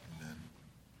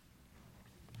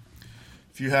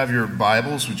If you have your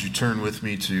Bibles, would you turn with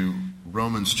me to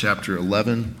Romans chapter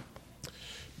 11,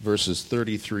 verses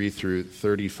 33 through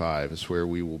 35 is where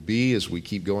we will be as we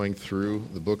keep going through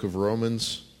the book of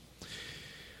Romans.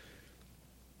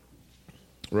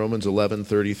 Romans 11,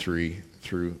 33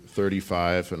 through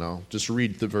 35, and I'll just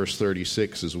read the verse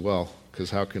 36 as well,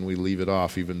 because how can we leave it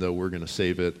off even though we're going to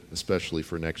save it, especially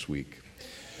for next week.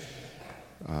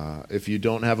 If you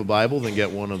don't have a Bible, then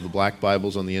get one of the black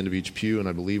Bibles on the end of each pew, and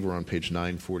I believe we're on page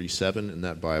 947 in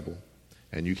that Bible.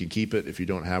 And you can keep it if you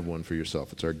don't have one for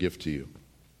yourself. It's our gift to you.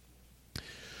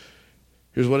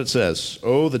 Here's what it says.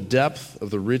 Oh, the depth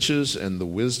of the riches and the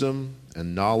wisdom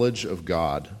and knowledge of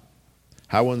God.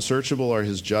 How unsearchable are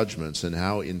his judgments and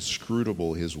how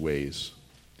inscrutable his ways.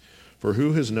 For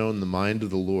who has known the mind of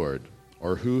the Lord,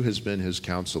 or who has been his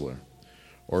counselor,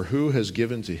 or who has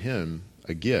given to him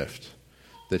a gift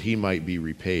that he might be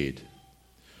repaid?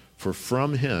 For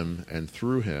from him and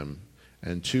through him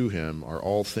and to him are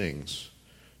all things.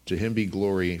 To him be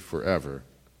glory forever.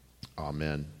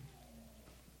 Amen.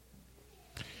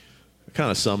 It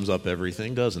kind of sums up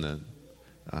everything, doesn't it?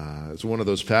 It's one of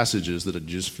those passages that you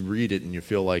just read it and you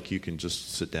feel like you can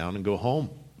just sit down and go home.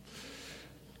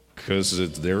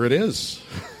 Because there it is.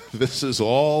 This is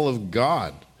all of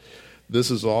God. This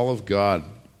is all of God.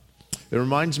 It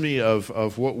reminds me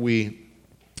of what we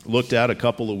looked at a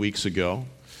couple of weeks ago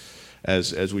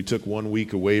as we took 1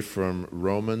 week away from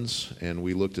Romans, and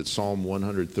we looked at Psalm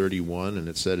 131, and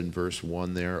it said in verse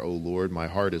 1 there, O Lord, my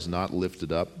heart is not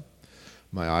lifted up,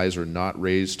 my eyes are not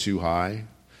raised too high,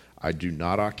 I do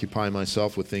not occupy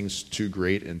myself with things too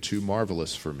great and too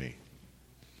marvelous for me.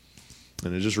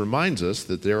 And it just reminds us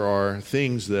that there are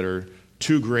things that are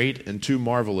too great and too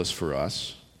marvelous for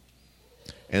us,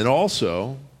 and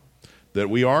also that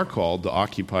we are called to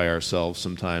occupy ourselves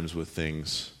sometimes with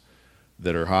things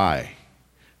that are high,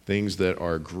 things that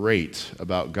are great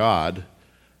about God.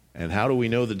 And how do we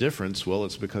know the difference? Well,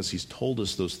 it's because he's told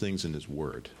us those things in his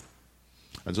word.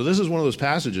 And so this is one of those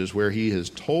passages where he has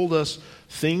told us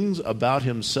things about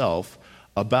himself,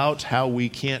 about how we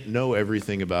can't know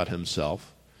everything about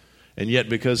himself. And yet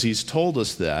because he's told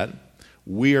us that,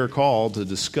 we are called to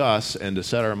discuss and to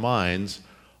set our minds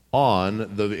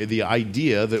on the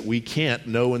idea that we can't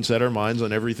know and set our minds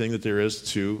on everything that there is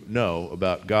to know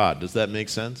about God. Does that make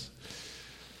sense?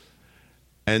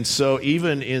 And so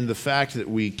even in the fact that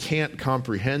we can't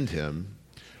comprehend him,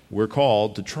 we're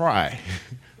called to try.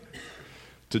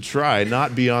 To try,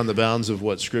 not beyond the bounds of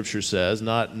what Scripture says,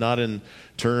 not in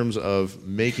terms of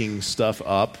making stuff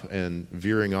up and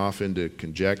veering off into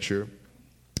conjecture,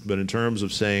 but in terms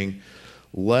of saying,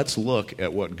 let's look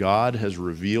at what God has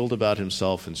revealed about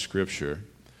himself in Scripture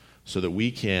so that we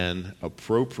can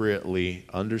appropriately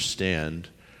understand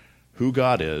who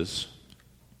God is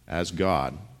as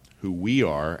God, who we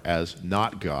are as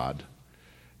not God,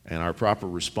 and our proper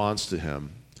response to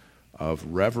him of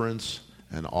reverence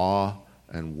and awe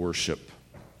and worship.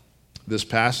 This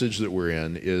passage that we're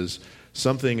in is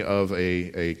something of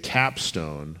a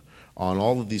capstone on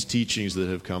all of these teachings that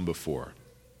have come before.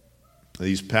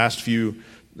 These past few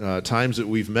times that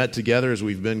we've met together as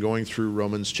we've been going through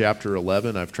Romans chapter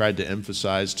 11, I've tried to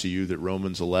emphasize to you that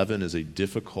Romans 11 is a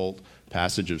difficult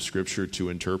passage of Scripture to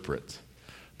interpret.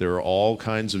 There are all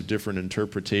kinds of different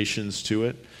interpretations to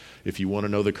it. If you want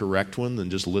to know the correct one, then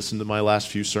just listen to my last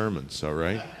few sermons, all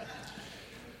right?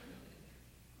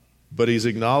 But he's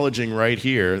acknowledging right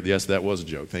here, yes, that was a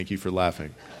joke. Thank you for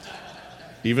laughing.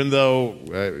 Even though,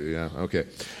 yeah, okay.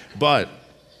 But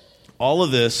all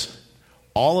of this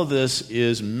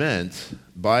is meant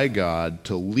by God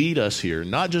to lead us here,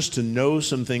 not just to know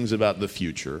some things about the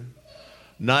future,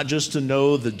 not just to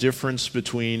know the difference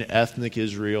between ethnic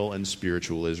Israel and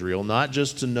spiritual Israel, not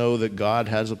just to know that God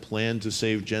has a plan to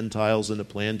save Gentiles and a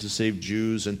plan to save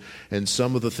Jews and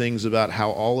some of the things about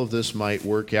how all of this might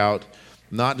work out,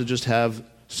 not to just have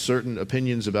certain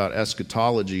opinions about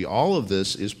eschatology. All of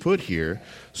this is put here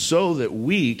so that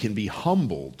we can be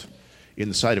humbled in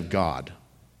the sight of God,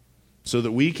 so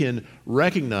that we can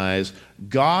recognize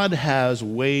God has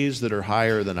ways that are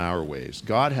higher than our ways.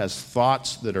 God has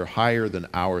thoughts that are higher than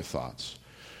our thoughts.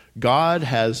 God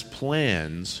has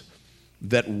plans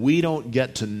that we don't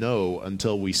get to know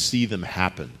until we see them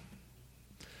happen.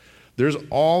 There's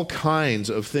all kinds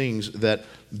of things that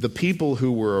the people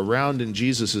who were around in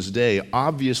Jesus' day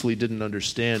obviously didn't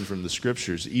understand from the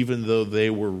Scriptures, even though they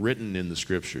were written in the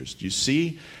Scriptures. Do you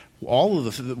see all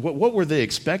of what were they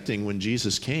expecting when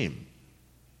Jesus came?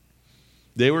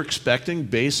 They were expecting,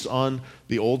 based on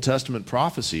the Old Testament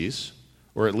prophecies,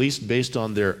 or at least based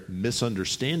on their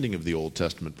misunderstanding of the Old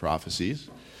Testament prophecies,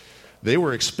 they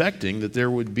were expecting that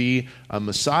there would be a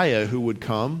Messiah who would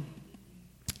come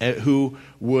who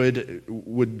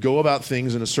would go about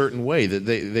things in a certain way. That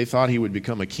they thought he would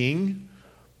become a king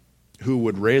who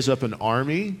would raise up an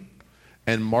army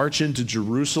and march into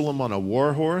Jerusalem on a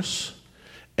war horse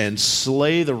and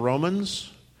slay the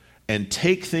Romans and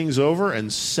take things over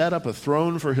and set up a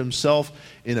throne for himself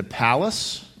in a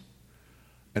palace.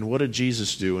 And what did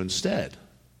Jesus do instead?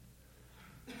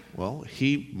 Well,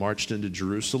 he marched into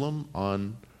Jerusalem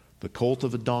on the colt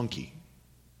of a donkey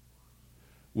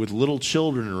with little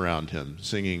children around him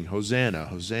singing, "Hosanna,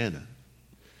 Hosanna."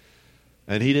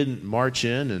 And he didn't march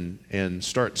in and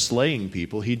start slaying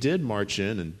people. He did march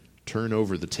in and turn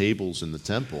over the tables in the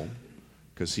temple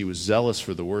because he was zealous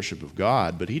for the worship of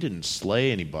God, but he didn't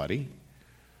slay anybody.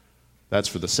 That's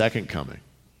for the second coming.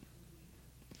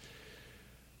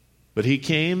 But he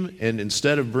came, and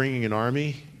instead of bringing an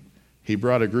army, he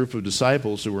brought a group of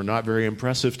disciples who were not very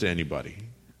impressive to anybody.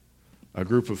 A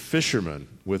group of fishermen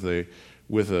with a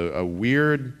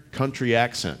weird country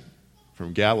accent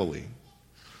from Galilee.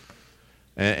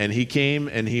 And he came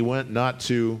and he went not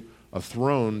to a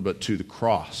throne, but to the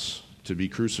cross to be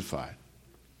crucified.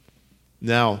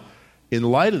 Now, in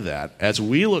light of that, as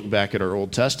we look back at our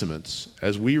Old Testaments,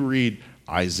 as we read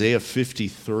Isaiah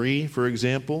 53, for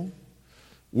example,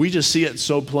 we just see it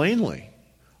so plainly.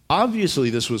 Obviously,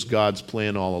 this was God's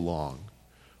plan all along,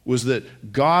 was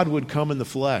that God would come in the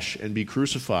flesh and be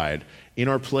crucified in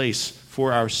our place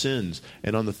for our sins,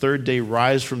 and on the third day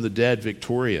rise from the dead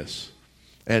victorious.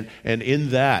 And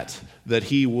in that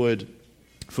he would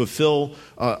fulfill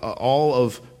all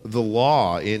of the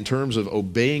law in terms of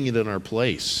obeying it in our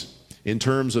place, in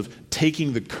terms of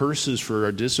taking the curses for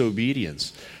our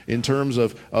disobedience, in terms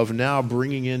of now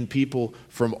bringing in people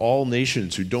from all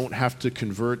nations who don't have to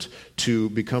convert to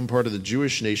become part of the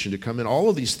Jewish nation to come in. All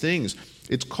of these things,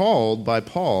 it's called by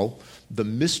Paul the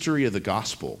mystery of the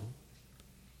gospel.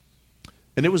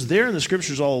 And it was there in the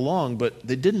scriptures all along, but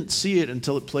they didn't see it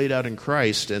until it played out in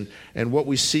Christ. And what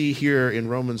we see here in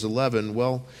Romans 11,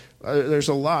 well, there's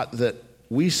a lot that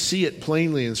we see it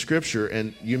plainly in Scripture,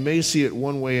 and you may see it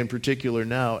one way in particular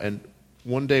now, and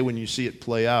one day when you see it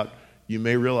play out, you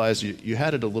may realize you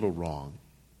had it a little wrong,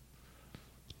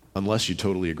 unless you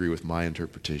totally agree with my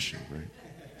interpretation, right?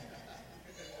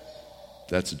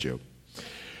 That's a joke.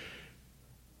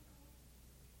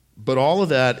 But all of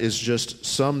that is just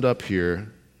summed up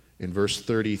here in verse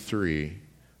 33,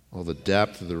 all the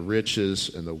depth, the riches,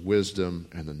 and the wisdom,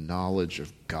 and the knowledge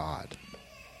of God.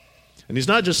 And he's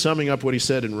not just summing up what he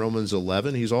said in Romans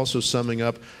 11, he's also summing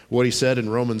up what he said in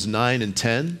Romans 9 and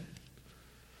 10.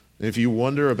 And if you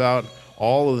wonder about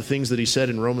all of the things that he said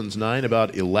in Romans 9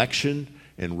 about election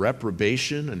and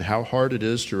reprobation and how hard it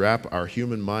is to wrap our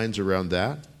human minds around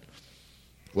that,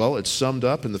 well, it's summed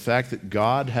up in the fact that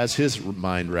God has his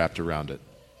mind wrapped around it.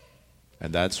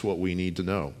 And that's what we need to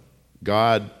know.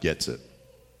 God gets it.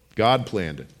 God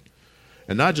planned it.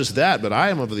 And not just that, but I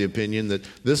am of the opinion that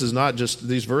this is not just,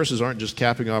 these verses aren't just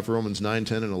capping off Romans 9,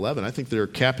 10, and 11. I think they're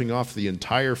capping off the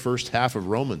entire first half of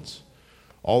Romans,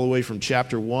 all the way from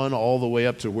chapter 1 all the way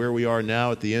up to where we are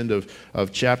now at the end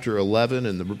of chapter 11.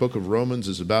 And the book of Romans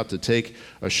is about to take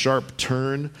a sharp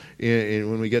turn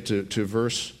when we get to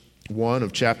verse 1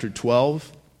 of chapter 12.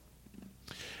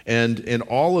 And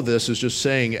all of this is just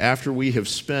saying, after we have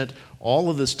spent all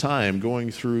of this time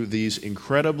going through these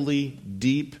incredibly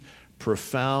deep,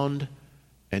 profound,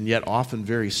 and yet often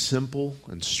very simple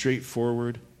and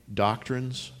straightforward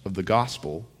doctrines of the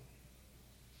gospel,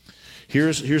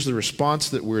 here's the response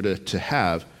that we're to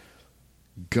have.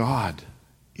 God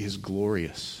is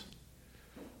glorious.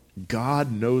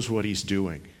 God knows what he's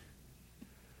doing.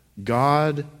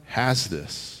 God has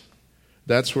this.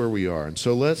 That's where we are. And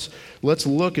so let's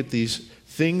look at these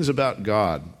things about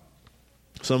God.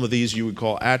 Some of these you would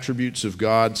call attributes of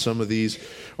God. Some of these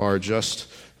are just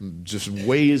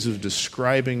ways of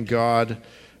describing God.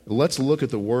 Let's look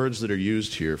at the words that are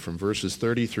used here from verses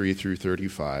 33 through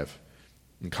 35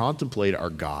 and contemplate our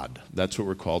God. That's what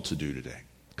we're called to do today.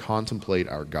 Contemplate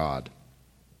our God.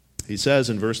 He says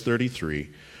in verse 33,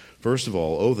 first of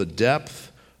all, oh, the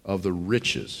depth of the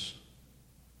riches.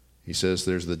 He says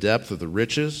there's the depth of the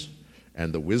riches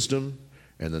and the wisdom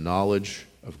and the knowledge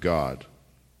of God.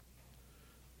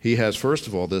 He has, first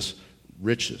of all, this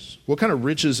riches. What kind of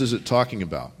riches is it talking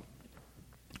about?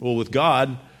 Well, with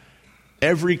God,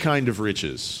 every kind of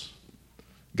riches.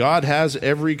 God has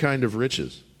every kind of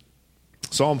riches.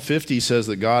 Psalm 50 says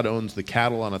that God owns the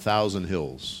cattle on 1,000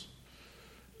 hills.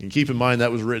 And keep in mind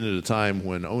that was written at a time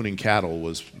when owning cattle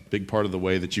was a big part of the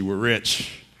way that you were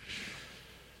rich.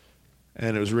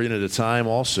 And it was written at a time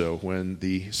also when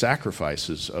the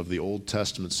sacrifices of the Old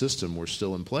Testament system were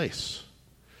still in place.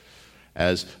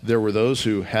 As there were those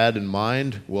who had in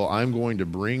mind, well, I'm going to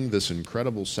bring this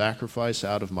incredible sacrifice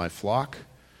out of my flock,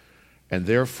 and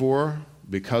therefore,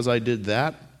 because I did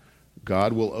that,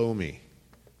 God will owe me.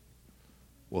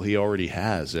 Well, he already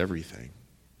has everything.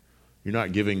 You're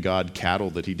not giving God cattle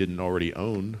that he didn't already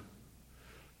own.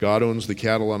 God owns the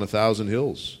cattle on 1,000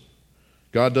 hills.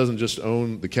 God doesn't just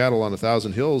own the cattle on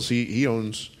 1,000 hills, he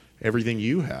owns everything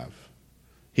you have.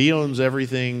 He owns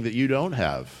everything that you don't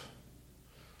have.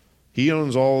 He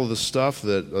owns all of the stuff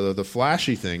that, the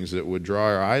flashy things that would draw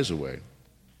our eyes away.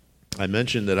 I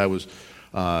mentioned that I was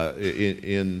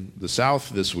in the South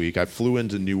this week. I flew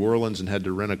into New Orleans and had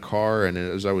to rent a car, and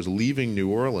as I was leaving New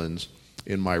Orleans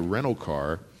in my rental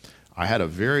car, I had a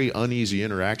very uneasy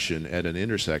interaction at an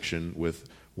intersection with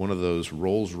one of those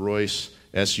Rolls-Royce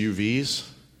SUVs.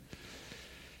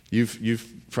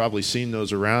 You've probably seen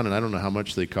those around, and I don't know how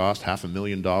much they cost,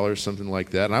 $500,000, something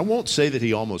like that. And I won't say that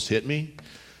he almost hit me,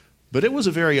 but it was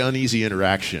a very uneasy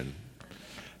interaction.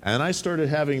 And I started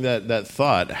having that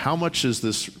thought, how much is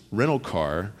this rental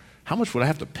car, how much would I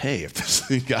have to pay if this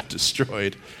thing got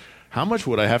destroyed? How much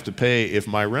would I have to pay if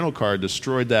my rental car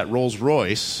destroyed that Rolls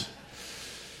Royce?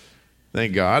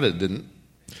 Thank God it didn't.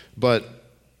 But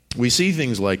we see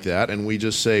things like that and we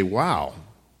just say, wow,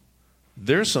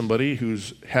 there's somebody who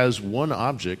has one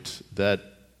object that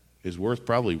is worth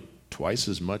probably twice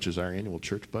as much as our annual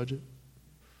church budget.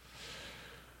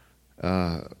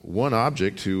 One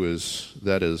object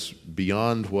that is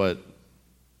beyond what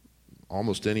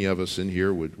almost any of us in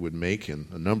here would make in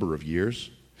a number of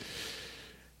years.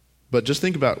 But just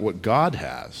think about what God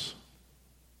has.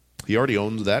 He already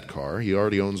owns that car. He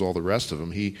already owns all the rest of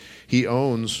them. He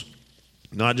owns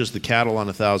not just the cattle on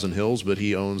 1,000 hills, but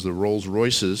he owns the Rolls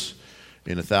Royces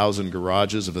in 1,000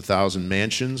 garages of 1,000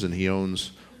 mansions, and he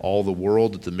owns all the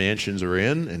world that the mansions are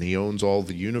in, and he owns all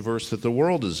the universe that the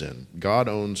world is in. God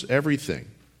owns everything.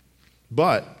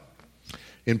 But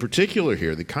in particular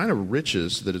here, the kind of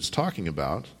riches that it's talking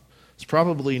about, it's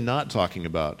probably not talking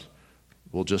about,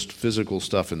 well, just physical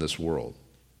stuff in this world,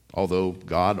 although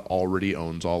God already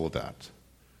owns all of that,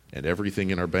 and everything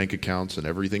in our bank accounts and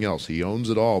everything else. He owns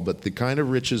it all. But the kind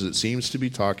of riches it seems to be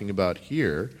talking about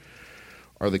here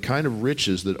are the kind of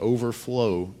riches that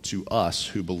overflow to us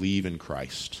who believe in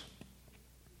Christ.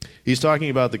 He's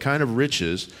talking about the kind of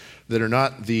riches that are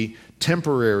not the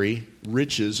temporary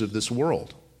riches of this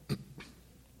world.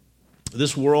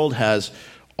 This world has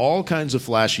all kinds of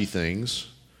flashy things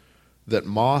that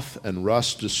moth and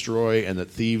rust destroy and that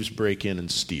thieves break in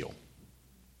and steal.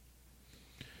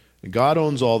 God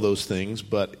owns all those things,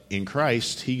 but in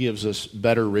Christ, he gives us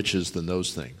better riches than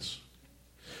those things.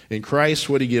 In Christ,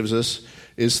 what he gives us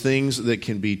is things that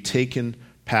can be taken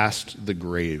past the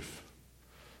grave,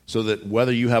 so that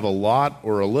whether you have a lot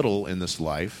or a little in this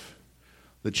life,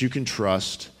 that you can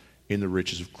trust in the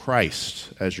riches of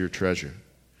Christ as your treasure.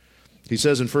 He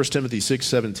says in 1 Timothy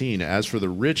 6:17, "As for the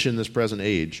rich in this present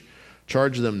age,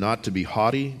 charge them not to be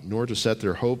haughty, nor to set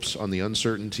their hopes on the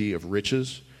uncertainty of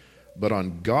riches, but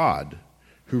on God,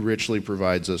 who richly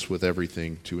provides us with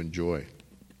everything to enjoy."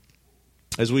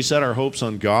 As we set our hopes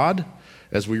on God,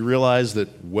 as we realize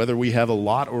that whether we have a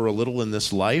lot or a little in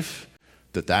this life,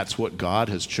 that's what God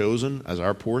has chosen as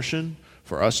our portion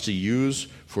for us to use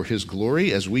for his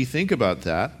glory, as we think about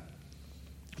that,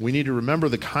 we need to remember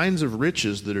the kinds of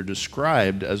riches that are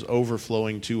described as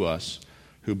overflowing to us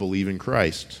who believe in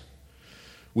Christ.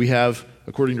 We have,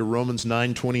 according to Romans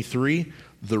 9:23,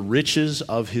 the riches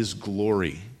of his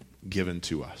glory given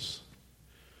to us.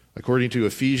 According to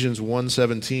Ephesians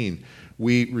 1:17,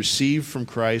 we receive from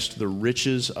Christ the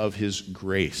riches of his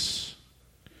grace.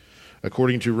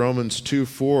 According to Romans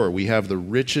 2:4, we have the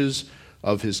riches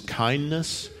of his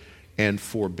kindness and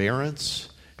forbearance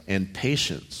and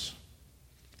patience.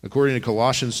 According to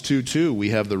Colossians 2:2, we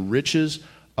have the riches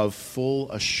of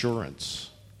full assurance.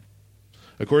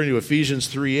 According to Ephesians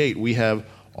 3:8, we have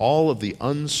all of the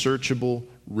unsearchable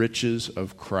riches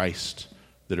of Christ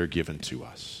that are given to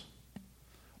us.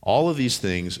 All of these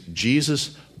things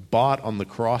Jesus bought on the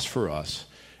cross for us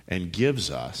and gives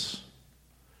us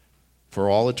for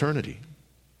all eternity.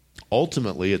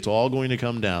 Ultimately, it's all going to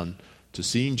come down to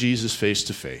seeing Jesus face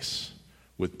to face,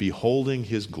 with beholding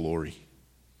his glory,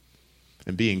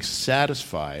 and being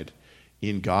satisfied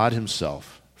in God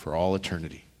himself for all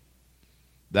eternity.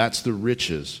 That's the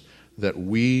riches that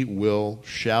we will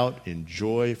shout in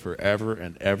joy forever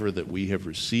and ever, that we have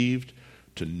received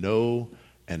to know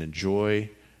and enjoy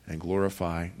and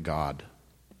glorify God.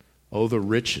 Oh, the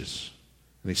riches.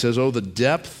 And he says, oh, the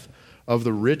depth of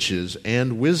the riches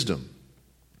and wisdom.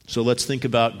 So let's think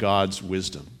about God's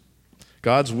wisdom.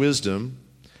 God's wisdom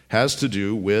has to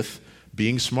do with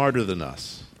being smarter than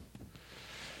us.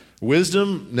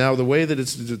 Wisdom, now the way that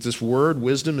this word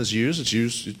wisdom is used, it's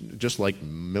used just like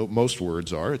most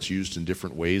words are. It's used in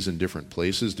different ways in different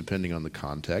places depending on the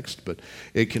context, but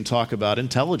it can talk about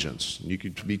intelligence. You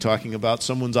could be talking about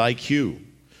someone's IQ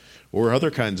or other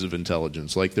kinds of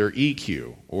intelligence like their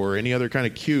EQ or any other kind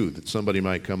of Q that somebody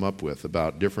might come up with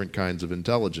about different kinds of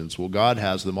intelligence. Well, God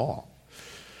has them all.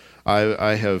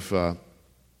 I have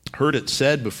heard it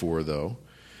said before, though,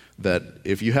 that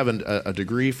if you have a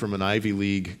degree from an Ivy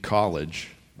League college,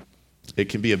 it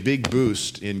can be a big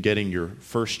boost in getting your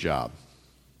first job.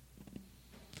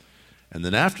 And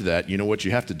then after that, you know what you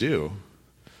have to do?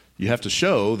 You have to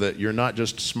show that you're not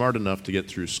just smart enough to get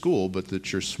through school, but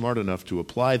that you're smart enough to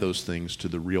apply those things to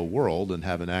the real world and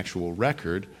have an actual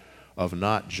record of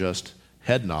not just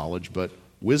head knowledge, but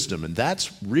wisdom. And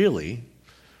that's really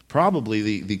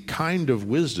probably the kind of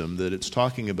wisdom that it's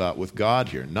talking about with God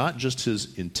here. Not just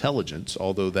his intelligence,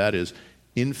 although that is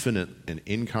infinite and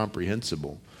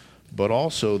incomprehensible, but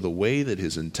also the way that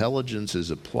his intelligence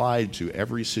is applied to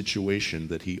every situation,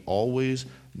 that he always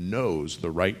knows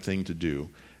the right thing to do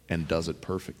and does it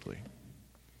perfectly.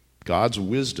 God's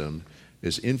wisdom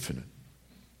is infinite.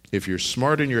 If you're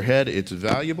smart in your head, it's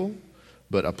valuable,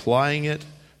 but applying it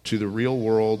to the real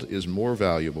world is more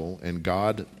valuable, and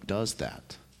God does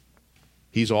that.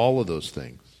 He's all of those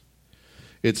things.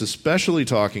 It's especially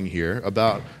talking here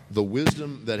about the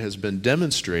wisdom that has been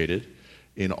demonstrated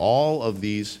in all of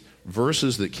these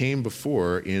verses that came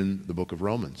before in the book of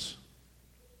Romans.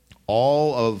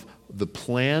 All of the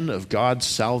plan of God's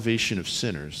salvation of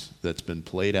sinners that's been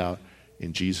played out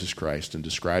in Jesus Christ and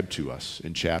described to us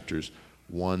in chapters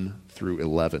 1 through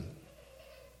 11.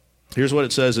 Here's what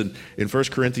it says in 1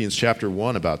 Corinthians chapter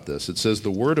 1 about this. It says,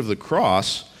 "The word of the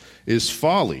cross is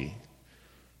folly."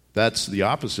 That's the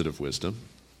opposite of wisdom.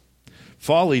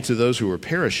 "Folly to those who are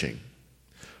perishing,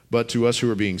 but to us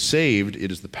who are being saved, it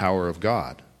is the power of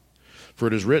God. For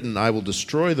it is written, I will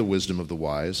destroy the wisdom of the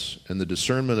wise, and the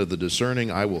discernment of the discerning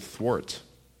I will thwart.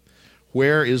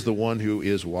 Where is the one who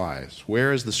is wise?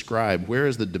 Where is the scribe? Where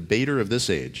is the debater of this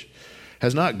age?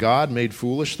 Has not God made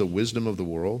foolish the wisdom of the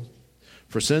world?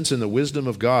 For since in the wisdom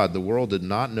of God the world did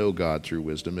not know God through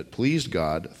wisdom, it pleased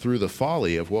God through the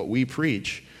folly of what we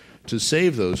preach to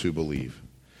save those who believe.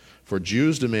 For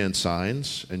Jews demand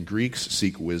signs, and Greeks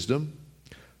seek wisdom,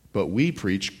 but we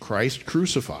preach Christ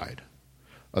crucified,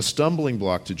 a stumbling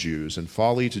block to Jews and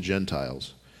folly to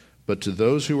Gentiles. But to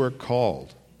those who are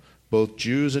called, both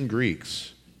Jews and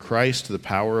Greeks, Christ the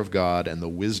power of God and the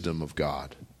wisdom of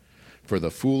God. For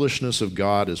the foolishness of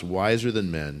God is wiser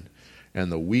than men,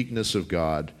 and the weakness of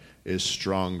God is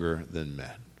stronger than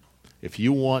men." If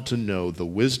you want to know the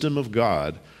wisdom of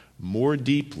God more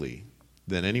deeply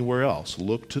than anywhere else,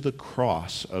 look to the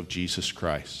cross of Jesus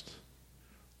Christ.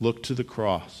 Look to the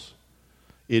cross.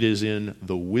 It is in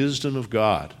the wisdom of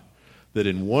God that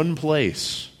in one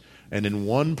place and in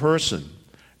one person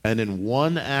and in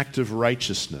one act of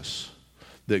righteousness,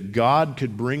 that God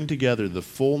could bring together the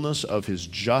fullness of his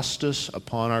justice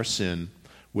upon our sin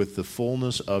with the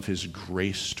fullness of his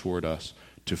grace toward us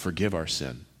to forgive our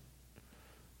sin.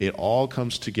 It all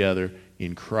comes together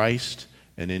in Christ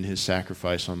and in his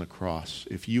sacrifice on the cross.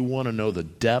 If you want to know the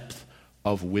depth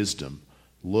of wisdom,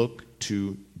 look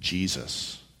to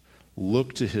Jesus.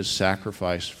 Look to his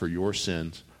sacrifice for your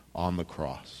sins on the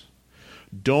cross.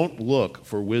 Don't look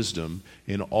for wisdom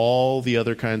in all the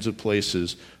other kinds of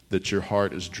places that your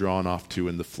heart is drawn off to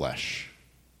in the flesh.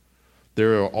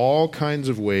 There are all kinds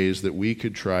of ways that we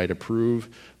could try to prove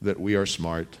that we are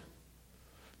smart.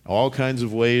 All kinds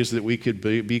of ways that we could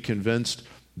be convinced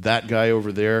that guy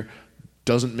over there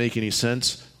doesn't make any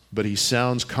sense, but he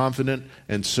sounds confident,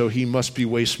 and so he must be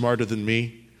way smarter than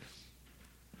me.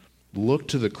 Look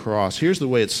to the cross. Here's the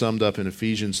way it's summed up in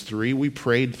Ephesians 3. We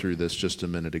prayed through this just a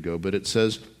minute ago, but it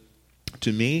says,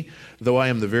 "To me, though I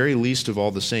am the very least of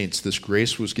all the saints, this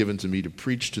grace was given to me to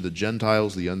preach to the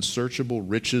Gentiles the unsearchable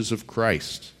riches of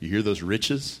Christ." You hear those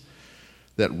riches?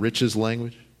 That riches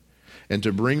language? "And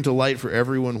to bring to light for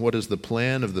everyone what is the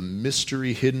plan of the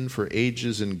mystery hidden for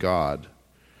ages in God,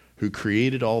 who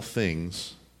created all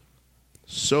things,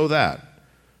 so that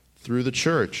through the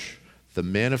church the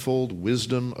manifold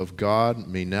wisdom of God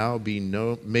may now be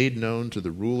made known to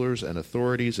the rulers and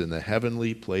authorities in the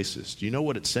heavenly places." Do you know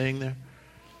what it's saying there?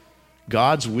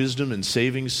 God's wisdom in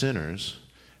saving sinners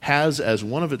has as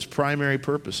one of its primary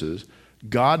purposes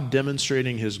God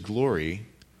demonstrating his glory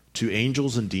to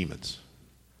angels and demons.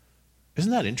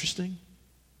 Isn't that interesting?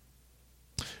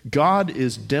 God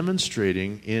is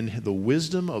demonstrating in the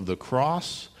wisdom of the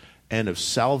cross and of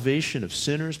salvation of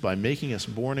sinners by making us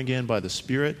born again by the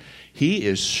Spirit. He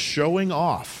is showing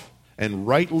off, and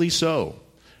rightly so,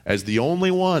 as the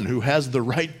only one who has the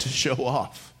right to show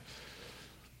off.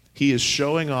 He is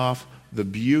showing off the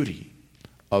beauty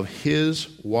of his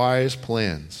wise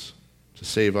plans to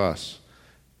save us.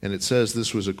 And it says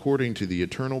this was according to the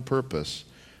eternal purpose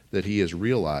that he has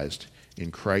realized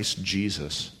in Christ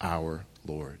Jesus our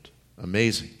Lord.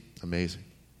 Amazing, amazing.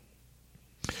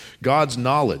 God's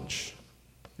knowledge.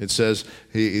 It says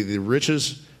the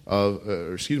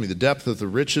depth of the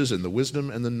riches and the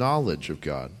wisdom and the knowledge of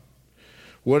God.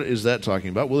 What is that talking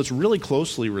about? Well, it's really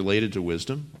closely related to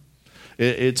wisdom.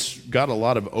 It's got a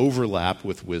lot of overlap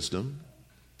with wisdom.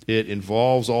 It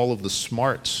involves all of the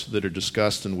smarts that are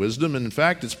discussed in wisdom, and in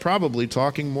fact, it's probably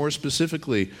talking more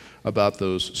specifically about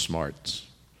those smarts.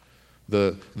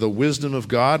 The wisdom of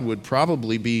God would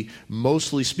probably be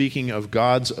mostly speaking of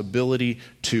God's ability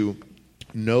to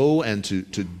know and to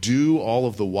do all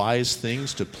of the wise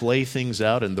things, to play things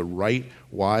out in the right,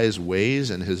 wise ways,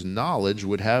 and his knowledge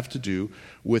would have to do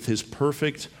with his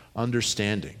perfect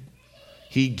understanding.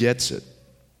 He gets it.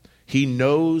 He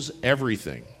knows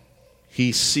everything.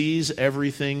 He sees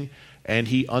everything, and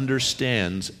he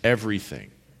understands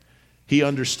everything. He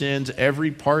understands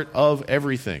every part of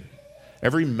everything.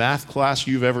 Every math class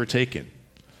you've ever taken,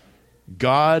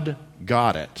 God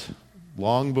got it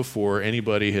long before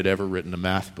anybody had ever written a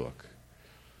math book.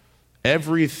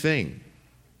 Everything.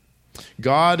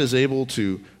 God is able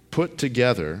to put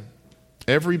together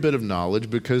every bit of knowledge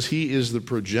because he is the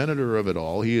progenitor of it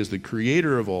all. He is the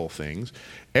creator of all things.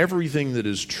 Everything that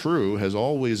is true has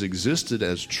always existed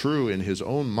as true in his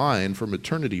own mind from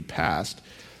eternity past.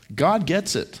 God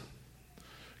gets it.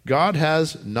 God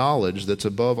has knowledge that's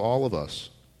above all of us.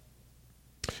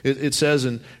 It says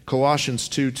in Colossians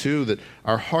 2:2 that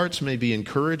our hearts may be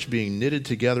encouraged, being knitted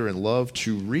together in love,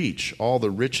 to reach all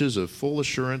the riches of full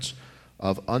assurance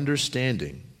of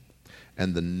understanding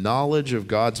and the knowledge of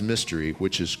God's mystery,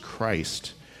 which is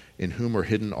Christ, in whom are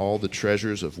hidden all the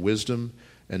treasures of wisdom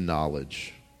and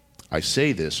knowledge. I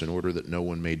say this in order that no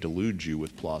one may delude you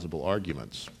with plausible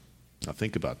arguments. Now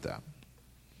think about that.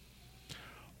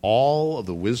 All of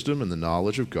the wisdom and the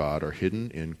knowledge of God are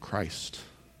hidden in Christ.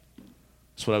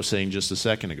 That's what I was saying just a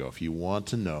second ago. If you want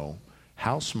to know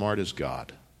how smart is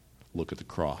God, look at the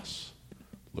cross.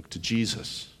 Look to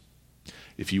Jesus.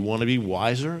 If you want to be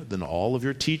wiser than all of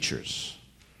your teachers,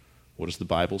 what does the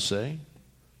Bible say?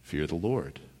 Fear the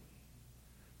Lord.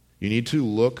 You need to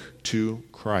look to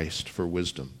Christ for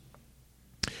wisdom.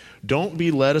 Don't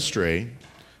be led astray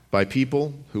by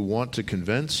people who want to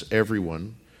convince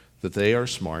everyone that they are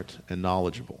smart and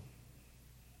knowledgeable.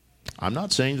 I'm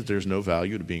not saying that there's no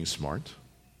value to being smart.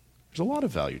 There's a lot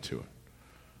of value to it.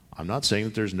 I'm not saying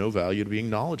that there's no value to being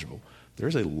knowledgeable.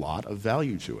 There's a lot of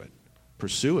value to it.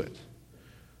 Pursue it.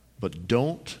 But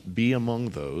don't be among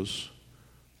those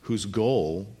whose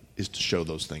goal is to show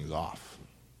those things off.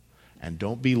 And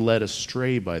don't be led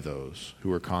astray by those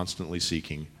who are constantly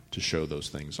seeking to show those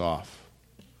things off.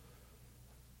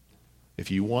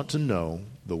 If you want to know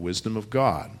the wisdom of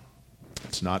God,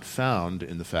 it's not found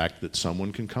in the fact that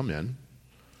someone can come in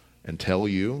and tell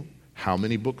you how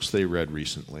many books they read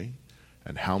recently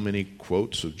and how many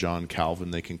quotes of John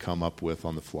Calvin they can come up with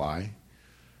on the fly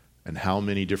and how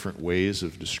many different ways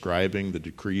of describing the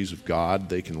decrees of God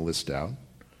they can list out.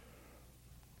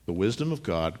 The wisdom of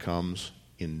God comes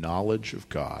in knowledge of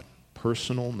God,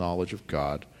 personal knowledge of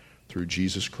God through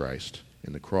Jesus Christ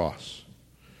in the cross.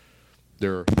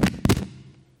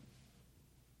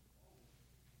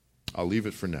 I'll leave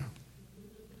it for now.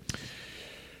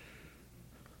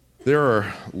 There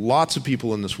are lots of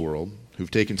people in this world who've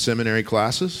taken seminary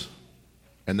classes,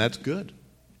 and that's good.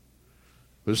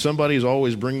 But if somebody is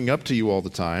always bringing up to you all the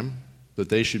time that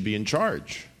they should be in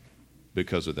charge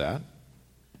because of that,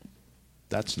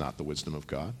 that's not the wisdom of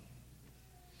God.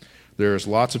 There's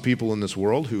lots of people in this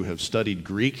world who have studied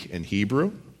Greek and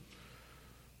Hebrew,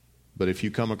 but if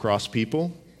you come across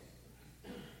people,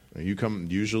 you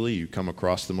come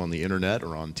across them on the internet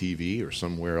or on TV or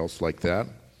somewhere else like that,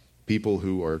 people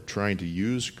who are trying to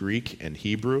use Greek and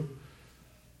Hebrew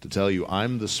to tell you,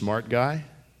 I'm the smart guy,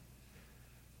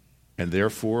 and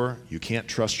therefore you can't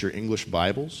trust your English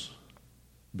Bibles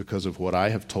because of what I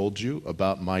have told you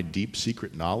about my deep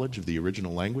secret knowledge of the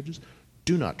original languages.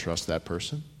 Do not trust that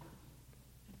person.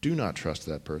 Do not trust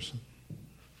that person.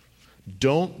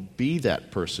 Don't be that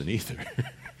person either.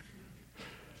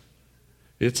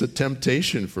 It's a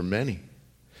temptation for many.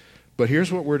 But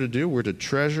here's what we're to do. We're to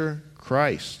treasure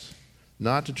Christ,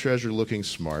 not to treasure looking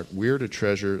smart. We're to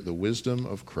treasure the wisdom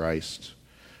of Christ.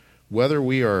 Whether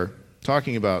we are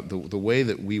talking about the way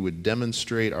that we would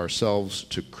demonstrate ourselves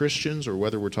to Christians or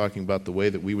whether we're talking about the way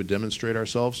that we would demonstrate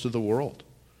ourselves to the world.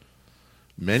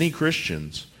 Many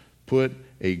Christians put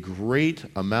a great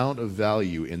amount of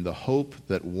value in the hope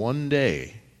that one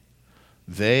day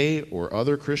they or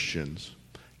other Christians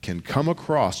can come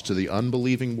across to the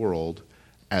unbelieving world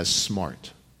as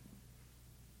smart.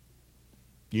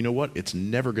 You know what? It's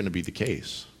never going to be the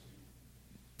case.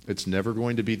 It's never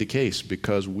going to be the case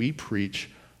because we preach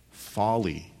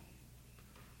folly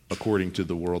according to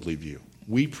the worldly view.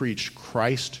 We preach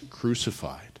Christ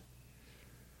crucified.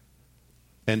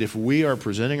 And if we are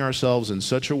presenting ourselves in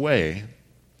such a way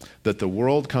that the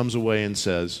world comes away and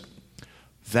says,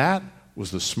 that was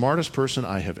the smartest person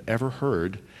I have ever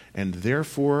heard, and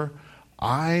therefore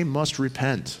I must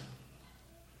repent,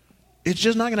 it's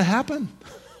just not going to happen.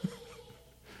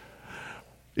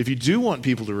 If you do want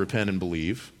people to repent and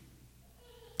believe,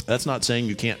 that's not saying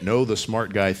you can't know the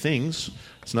smart guy things.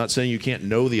 It's not saying you can't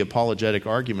know the apologetic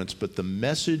arguments, but the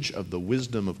message of the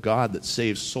wisdom of God that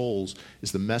saves souls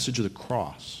is the message of the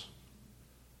cross.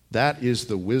 That is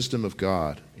the wisdom of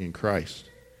God in Christ.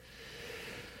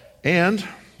 And,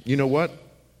 you know what?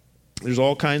 There's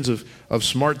all kinds of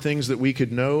smart things that we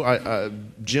could know.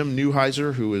 Jim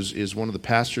Neuheiser, who is one of the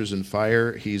pastors in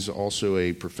Fire, he's also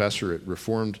a professor at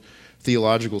Reformed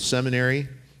Theological Seminary,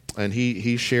 and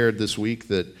he shared this week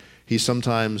that he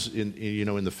sometimes,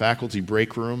 in the faculty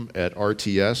break room at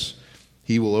RTS,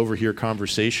 he will overhear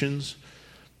conversations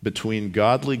between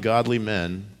godly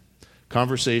men,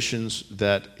 conversations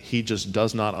that he just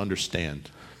does not understand.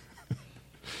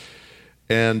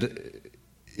 And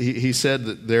he said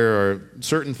that there are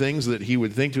certain things that he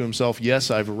would think to himself, yes,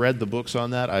 I've read the books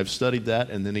on that, I've studied that,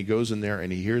 and then he goes in there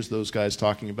and he hears those guys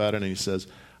talking about it, and he says,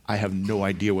 I have no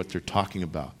idea what they're talking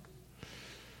about.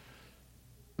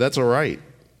 That's all right.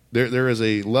 There is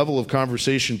a level of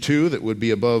conversation, too, that would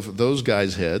be above those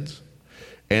guys' heads,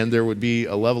 and there would be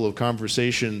a level of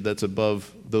conversation that's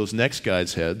above those next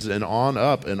guys' heads, and on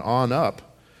up and on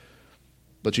up.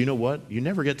 But you know what? You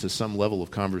never get to some level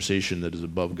of conversation that is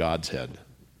above God's head.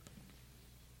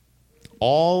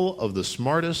 All of the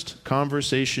smartest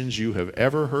conversations you have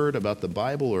ever heard about the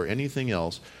Bible or anything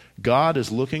else, God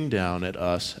is looking down at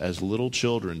us as little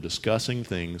children discussing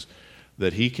things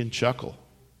that he can chuckle.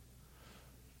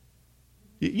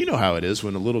 You know how it is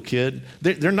when a little kid,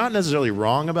 they're not necessarily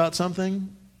wrong about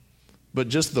something, but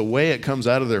just the way it comes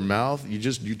out of their mouth, you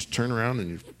turn around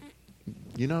and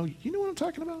you know what I'm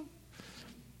talking about?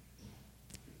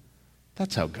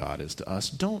 That's how God is to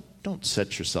us. Don't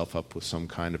set yourself up with some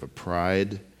kind of a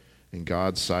pride in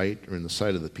God's sight or in the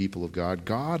sight of the people of God.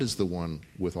 God is the one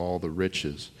with all the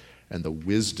riches and the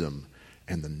wisdom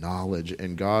and the knowledge,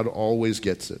 and God always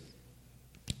gets it.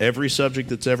 Every subject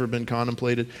that's ever been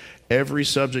contemplated, every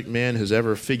subject man has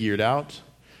ever figured out,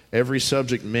 every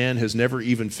subject man has never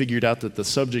even figured out that the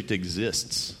subject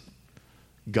exists,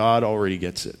 God already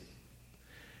gets it.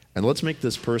 And let's make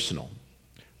this personal.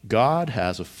 God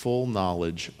has a full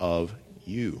knowledge of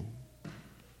you.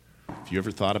 Have you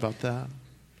ever thought about that?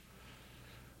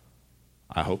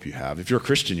 I hope you have. If you're a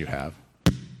Christian, you have.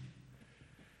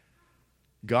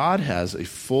 God has a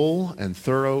full and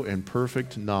thorough and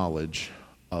perfect knowledge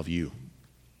of you.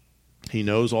 He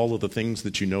knows all of the things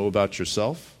that you know about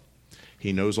yourself.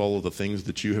 He knows all of the things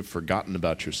that you have forgotten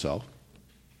about yourself.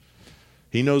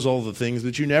 He knows all of the things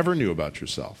that you never knew about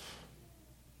yourself.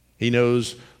 He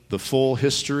knows the full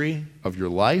history of your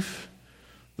life,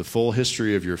 the full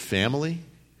history of your family,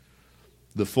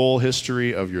 the full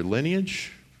history of your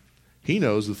lineage. He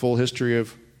knows the full history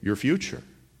of your future.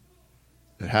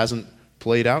 It hasn't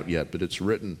played out yet, but it's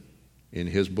written in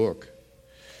his book.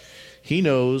 He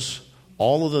knows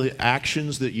all of the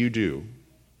actions that you do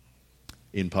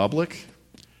in public.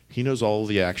 He knows all of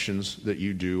the actions that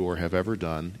you do or have ever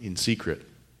done in secret.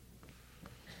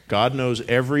 God knows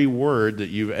every word that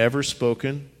you've ever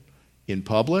spoken in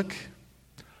public.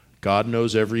 God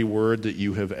knows every word that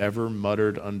you have ever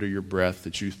muttered under your breath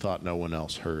that you thought no one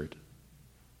else heard.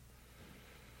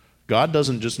 God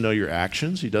doesn't just know your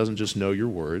actions. He doesn't just know your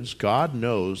words. God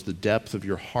knows the depth of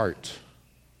your heart.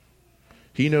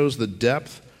 He knows the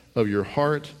depth of your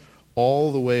heart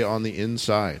all the way on the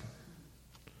inside.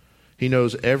 He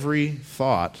knows every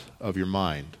thought of your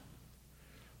mind,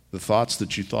 the thoughts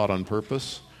that you thought on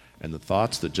purpose and the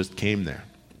thoughts that just came there.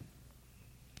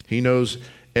 He knows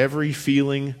every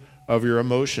feeling of your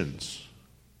emotions.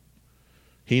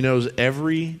 He knows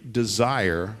every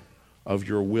desire of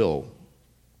your will.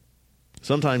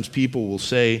 Sometimes people will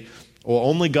say, well,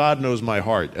 only God knows my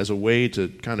heart, as a way to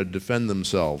kind of defend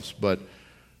themselves. But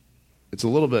it's a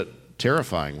little bit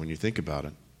terrifying when you think about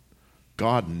it.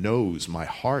 God knows my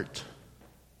heart.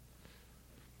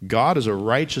 God is a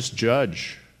righteous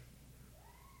judge.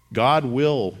 God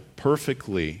will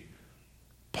perfectly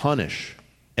punish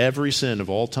every sin of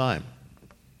all time,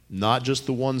 not just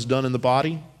the ones done in the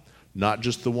body, not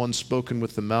just the ones spoken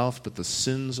with the mouth, but the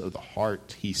sins of the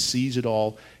heart. He sees it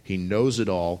all, he knows it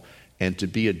all, and to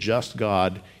be a just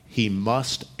God, he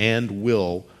must and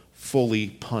will fully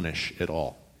punish it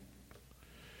all.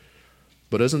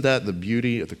 But isn't that the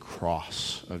beauty of the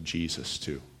cross of Jesus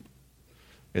too?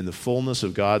 In the fullness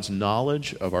of God's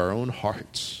knowledge of our own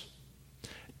hearts,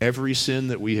 every sin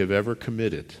that we have ever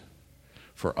committed,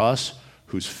 for us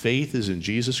whose faith is in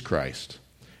Jesus Christ,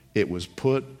 it was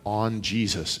put on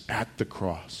Jesus at the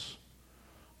cross.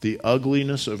 The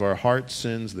ugliness of our heart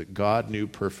sins that God knew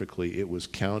perfectly, it was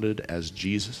counted as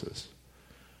Jesus's.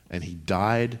 And he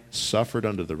died, suffered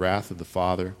under the wrath of the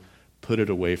Father, put it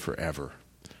away forever,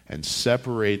 and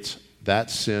separates that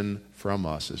sin from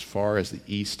us as far as the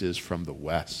east is from the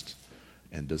west,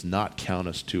 and does not count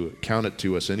it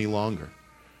to us any longer.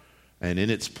 And in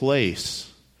its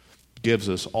place gives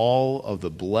us all of the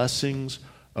blessings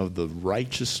of the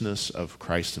righteousness of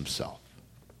Christ himself.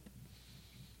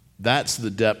 That's the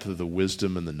depth of the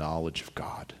wisdom and the knowledge of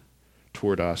God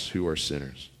toward us who are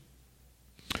sinners.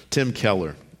 Tim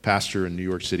Keller, pastor in New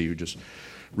York City who just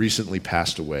recently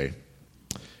passed away,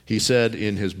 he said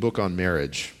in his book on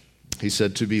marriage, he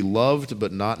said, "To be loved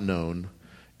but not known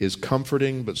is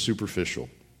comforting but superficial.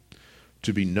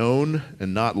 To be known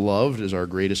and not loved is our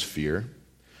greatest fear,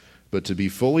 but to be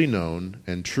fully known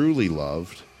and truly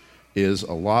loved is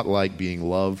a lot like being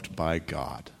loved by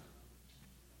God."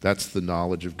 That's the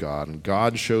knowledge of God. And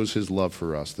God shows his love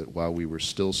for us that while we were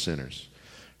still sinners,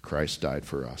 Christ died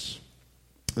for us.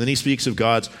 And then he speaks of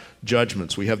God's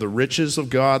judgments. We have the riches of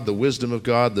God, the wisdom of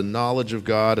God, the knowledge of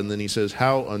God, and then he says,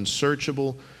 how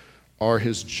unsearchable are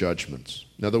his judgments.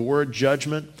 Now the word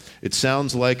judgment, it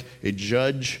sounds like a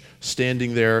judge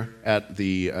standing there at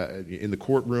in the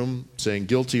courtroom saying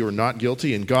guilty or not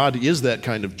guilty, and God is that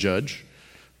kind of judge,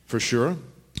 for sure.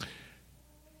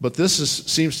 But this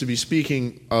seems to be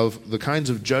speaking of the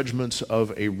kinds of judgments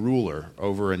of a ruler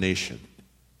over a nation.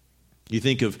 You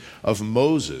think of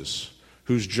Moses,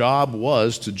 whose job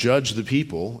was to judge the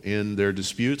people in their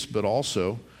disputes, but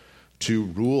also to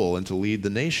rule and to lead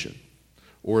the nation.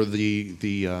 Or the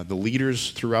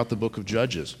leaders throughout the book of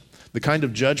Judges. The kind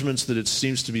of judgments that it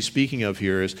seems to be speaking of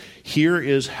here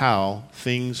is how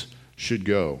things should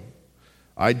go.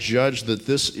 I judge that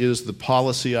this is the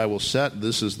policy I will set,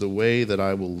 this is the way that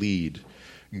I will lead.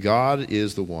 God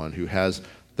is the one who has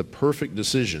the perfect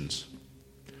decisions.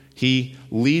 He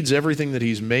leads everything that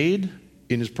he's made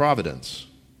in his providence.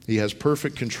 He has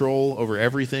perfect control over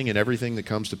everything and everything that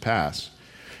comes to pass.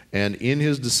 And in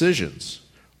his decisions,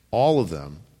 all of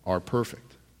them are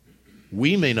perfect.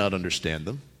 We may not understand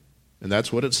them, and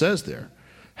that's what it says there.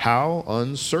 How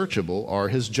unsearchable are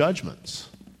his judgments.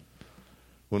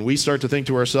 When we start to think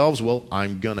to ourselves, well,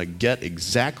 I'm going to get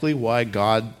exactly why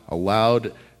God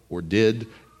allowed or did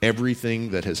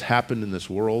everything that has happened in this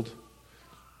world.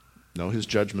 No, his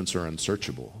judgments are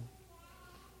unsearchable.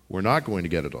 We're not going to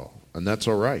get it all, and that's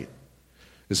all right.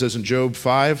 It says in Job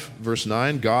 5, verse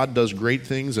 9, God does great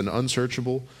things and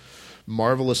unsearchable,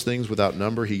 marvelous things without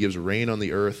number. He gives rain on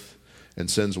the earth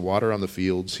and sends water on the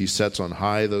fields. He sets on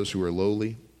high those who are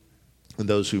lowly, and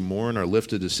those who mourn are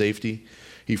lifted to safety.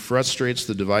 He frustrates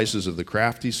the devices of the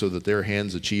crafty so that their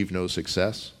hands achieve no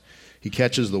success. He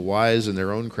catches the wise in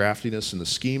their own craftiness, and the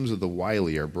schemes of the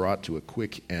wily are brought to a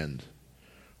quick end.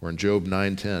 Or in Job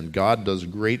 9:10, God does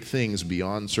great things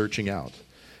beyond searching out,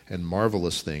 and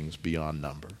marvelous things beyond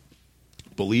number.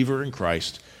 Believer in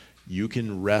Christ, you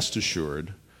can rest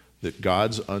assured that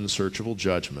God's unsearchable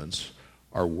judgments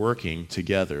are working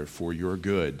together for your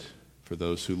good, for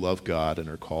those who love God and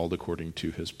are called according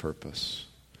to his purpose.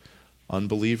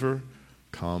 Unbeliever,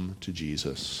 come to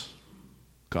Jesus.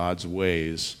 God's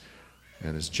ways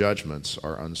and his judgments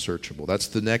are unsearchable. That's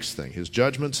the next thing. His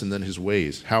judgments and then his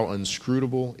ways. How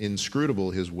inscrutable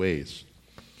his ways.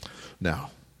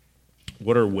 Now,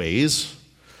 what are ways?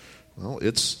 Well,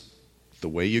 it's the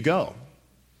way you go.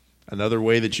 Another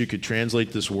way that you could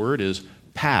translate this word is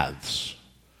paths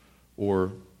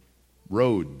or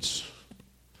roads.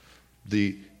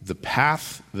 The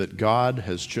path that God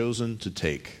has chosen to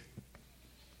take.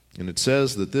 And it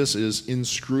says that this is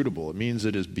inscrutable. It means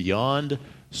it is beyond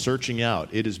searching out.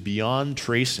 It is beyond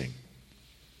tracing.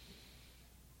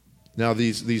 Now,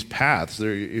 these paths,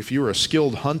 if you were a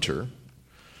skilled hunter,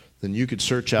 then you could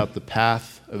search out the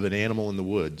path of an animal in the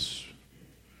woods.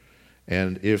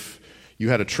 And if you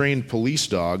had a trained police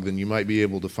dog, then you might be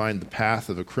able to find the path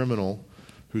of a criminal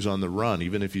who's on the run,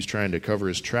 even if he's trying to cover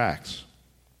his tracks.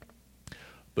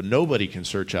 But nobody can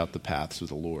search out the paths of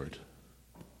the Lord.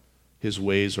 His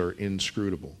ways are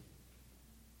inscrutable.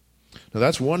 Now,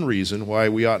 that's one reason why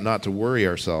we ought not to worry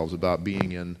ourselves about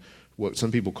being in what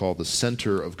some people call the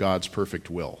center of God's perfect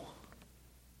will.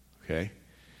 Okay?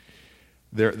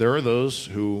 There are those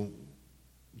who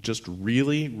just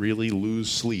really, really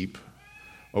lose sleep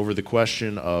over the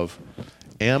question of,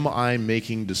 am I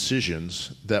making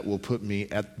decisions that will put me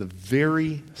at the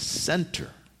very center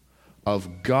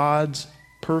of God's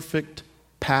perfect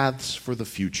paths for the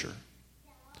future?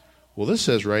 Well, this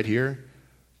says right here,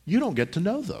 you don't get to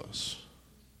know those.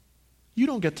 You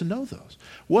don't get to know those.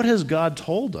 What has God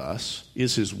told us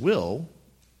is His will.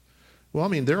 Well, I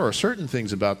mean, there are certain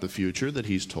things about the future that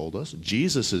He's told us.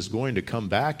 Jesus is going to come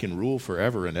back and rule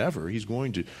forever and ever. He's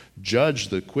going to judge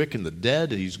the quick and the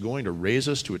dead. He's going to raise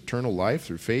us to eternal life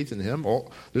through faith in Him.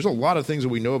 There's a lot of things that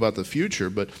we know about the future,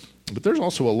 but there's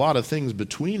also a lot of things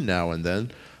between now and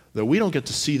then that we don't get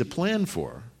to see the plan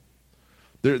for.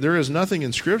 There is nothing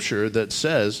in Scripture that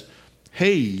says,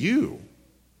 hey, you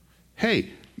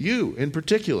in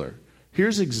particular,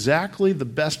 here's exactly the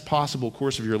best possible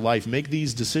course of your life. Make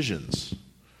these decisions.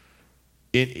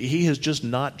 He has just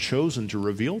not chosen to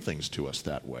reveal things to us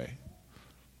that way.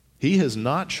 He has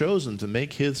not chosen to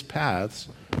make His paths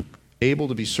able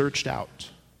to be searched out.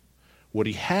 What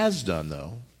He has done,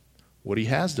 though,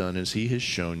 is He has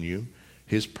shown you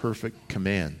His perfect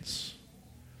commands.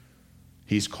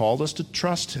 He's called us to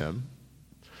trust Him,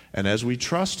 and as we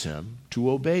trust Him, to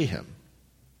obey Him.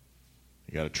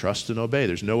 You got to trust and obey.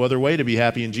 There's no other way to be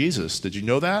happy in Jesus. Did you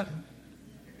know that?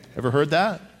 Ever heard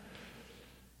that?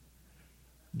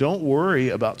 Don't worry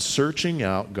about searching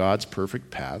out God's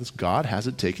perfect paths. God has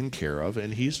it taken care of,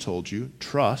 and He's told you,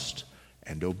 trust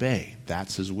and obey.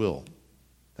 That's His will.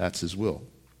 That's His will.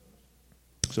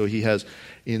 So He has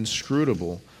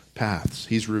inscrutable paths.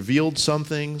 He's revealed some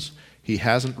things. He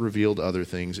hasn't revealed other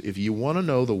things. If you want to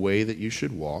know the way that you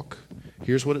should walk,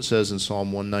 here's what it says in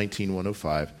Psalm 119,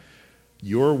 105.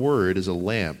 Your word is a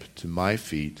lamp to my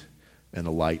feet and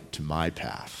a light to my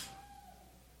path.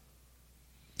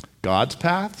 God's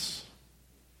paths,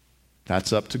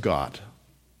 that's up to God.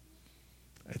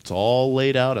 It's all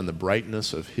laid out in the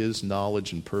brightness of His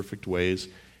knowledge and perfect ways.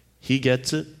 He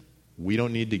gets it. We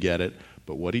don't need to get it.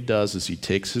 But what He does is He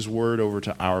takes His word over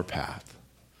to our path.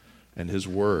 And His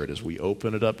word, as we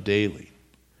open it up daily,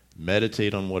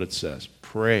 meditate on what it says,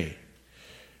 pray,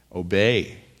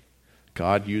 obey.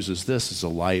 God uses this as a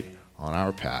light on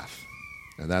our path,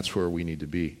 and that's where we need to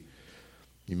be.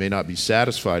 You may not be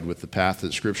satisfied with the path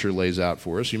that Scripture lays out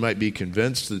for us. You might be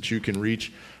convinced that you can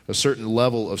reach a certain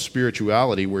level of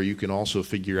spirituality where you can also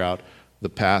figure out the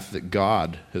path that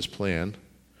God has planned,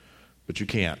 but you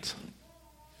can't.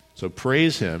 So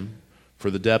praise Him for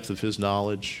the depth of His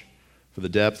knowledge, for the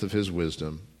depth of His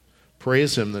wisdom.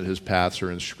 Praise Him that His paths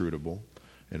are inscrutable,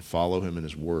 and follow Him in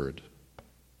His word.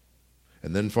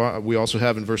 And then we also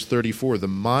have in verse 34, the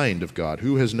mind of God.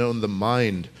 Who has known the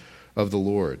mind of the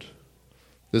Lord?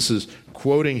 This is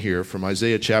quoting here from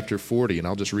Isaiah chapter 40, and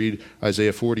I'll just read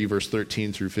Isaiah 40, verse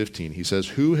 13 through 15. He says,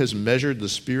 who has measured the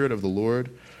Spirit of the Lord,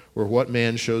 or what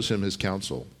man shows Him His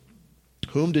counsel?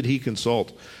 Whom did He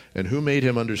consult, and who made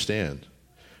Him understand?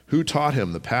 Who taught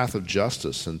Him the path of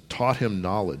justice, and taught Him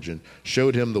knowledge, and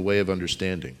showed Him the way of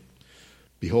understanding?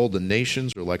 Behold, the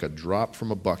nations are like a drop from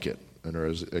a bucket, and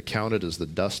are accounted as the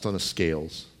dust on the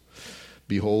scales.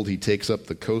 Behold, He takes up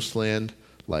the coastland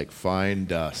like fine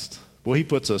dust. Boy, He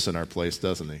puts us in our place,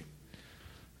 doesn't He?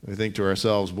 We think to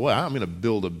ourselves, boy, I'm going to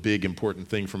build a big, important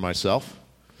thing for myself.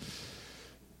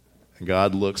 And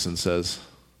God looks and says,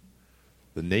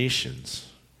 the nations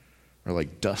are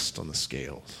like dust on the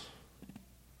scales.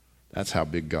 That's how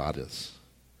big God is.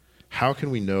 How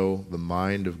can we know the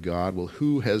mind of God? Well,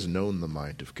 who has known the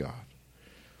mind of God?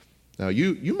 Now,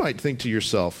 you might think to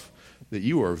yourself that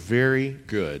you are very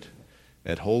good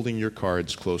at holding your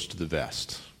cards close to the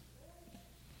vest.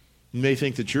 You may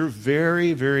think that you're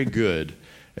very, very good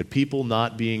at people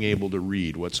not being able to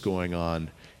read what's going on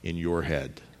in your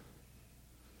head.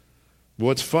 But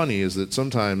what's funny is that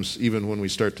sometimes, even when we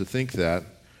start to think that,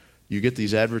 you get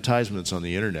these advertisements on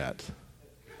the internet.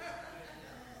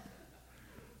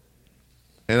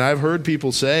 And I've heard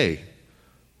people say,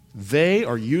 they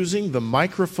are using the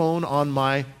microphone on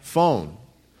my phone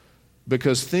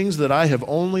because things that I have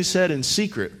only said in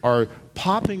secret are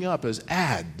popping up as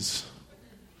ads.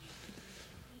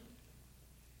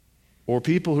 Or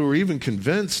people who are even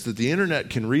convinced that the internet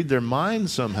can read their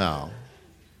minds somehow.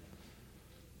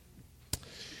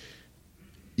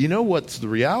 You know what's the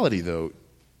reality, though?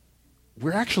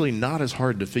 We're actually not as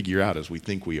hard to figure out as we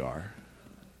think we are.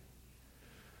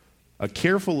 A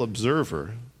careful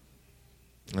observer,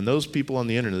 and those people on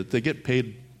the internet, they get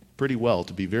paid pretty well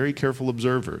to be very careful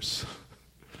observers.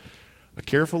 A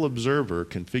careful observer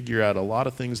can figure out a lot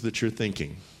of things that you're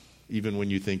thinking, even when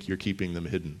you think you're keeping them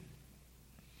hidden.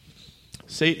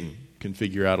 Satan can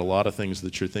figure out a lot of things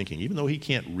that you're thinking, even though he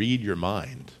can't read your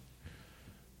mind.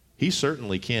 He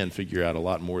certainly can figure out a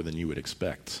lot more than you would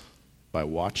expect by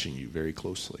watching you very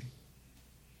closely.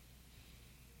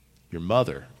 Your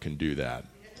mother can do that.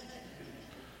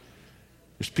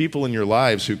 There's people in your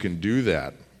lives who can do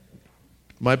that.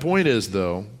 My point is,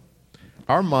 though,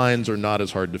 our minds are not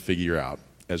as hard to figure out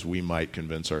as we might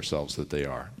convince ourselves that they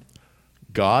are.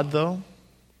 God, though,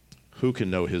 who can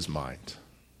know his mind?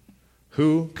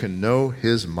 Who can know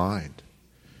his mind?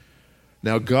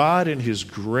 Now, God in his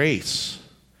grace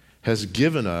has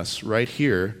given us right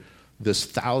here this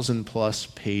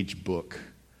 1,000+ page book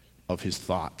of his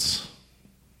thoughts.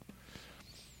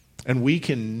 And we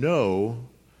can know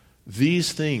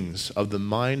these things of the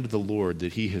mind of the Lord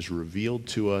that he has revealed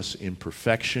to us in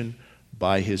perfection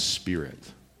by his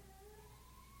Spirit.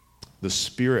 The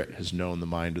Spirit has known the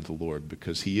mind of the Lord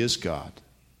because he is God.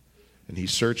 And he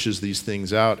searches these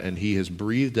things out, and he has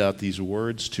breathed out these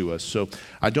words to us. So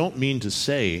I don't mean to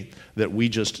say that we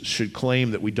just should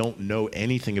claim that we don't know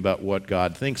anything about what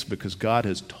God thinks, because God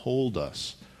has told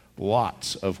us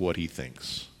lots of what he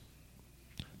thinks.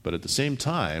 But at the same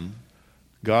time,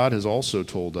 God has also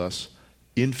told us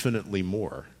infinitely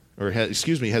more,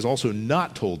 has also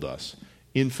not told us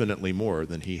infinitely more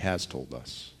than he has told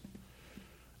us.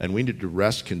 And we need to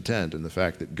rest content in the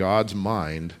fact that God's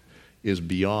mind is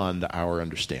beyond our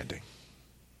understanding.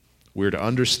 We're to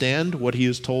understand what he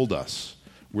has told us.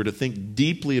 We're to think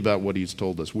deeply about what he's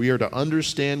told us. We are to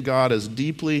understand God as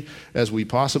deeply as we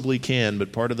possibly can,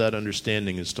 but part of that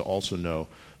understanding is to also know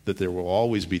that there will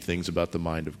always be things about the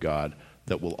mind of God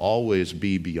that will always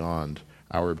be beyond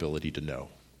our ability to know.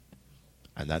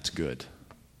 And that's good.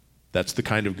 That's the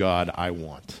kind of God I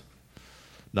want.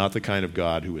 Not the kind of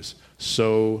God who is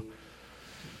so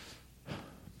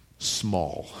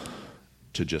small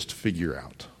to just figure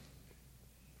out.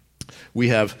 We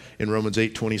have in Romans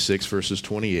 8:26 verses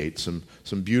 28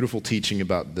 some beautiful teaching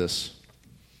about this.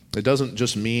 It doesn't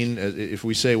just mean, if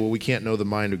we say, well, we can't know the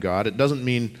mind of God, it doesn't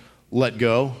mean let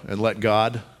go and let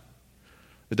God.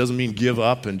 It doesn't mean give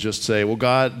up and just say, well,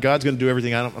 God's going to do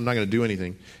everything, I'm not going to do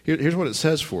anything. Here's what it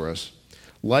says for us.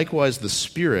 Likewise, the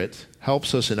Spirit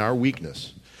helps us in our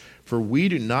weakness, for we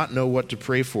do not know what to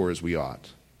pray for as we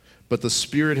ought. But the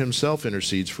Spirit himself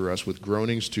intercedes for us with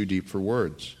groanings too deep for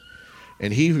words.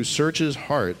 And he who searches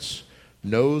hearts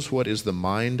knows what is the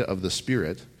mind of the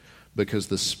Spirit, because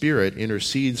the Spirit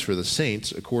intercedes for the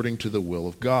saints according to the will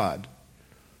of God.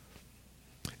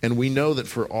 And we know that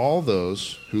for all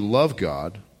those who love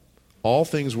God, all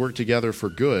things work together for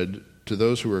good to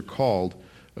those who are called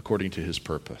according to his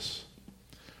purpose.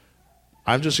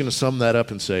 I'm just going to sum that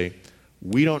up and say,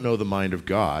 we don't know the mind of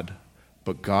God,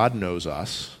 but God knows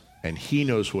us. And he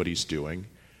knows what he's doing,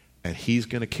 and he's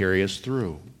going to carry us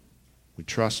through. We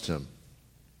trust him.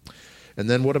 And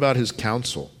then what about his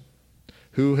counsel?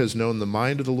 Who has known the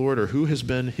mind of the Lord, or who has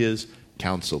been his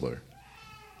counselor?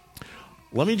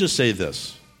 Let me just say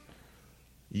this.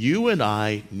 You and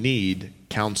I need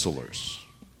counselors.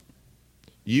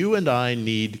 You and I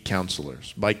need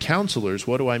counselors. By counselors,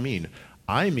 what do I mean?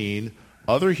 I mean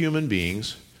other human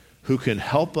beings who can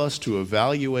help us to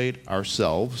evaluate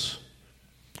ourselves,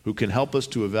 who can help us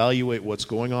to evaluate what's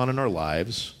going on in our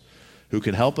lives, who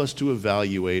can help us to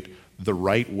evaluate the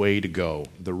right way to go,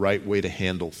 the right way to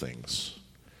handle things.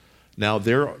 Now,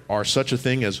 there are such a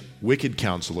thing as wicked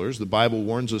counselors. The Bible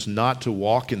warns us not to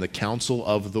walk in the counsel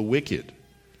of the wicked.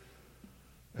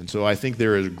 And so I think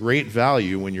there is great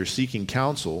value when you're seeking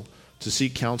counsel to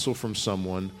seek counsel from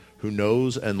someone who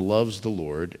knows and loves the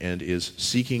Lord and is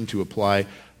seeking to apply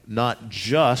not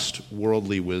just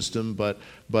worldly wisdom, but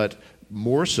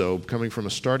more so coming from a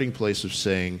starting place of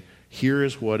saying, here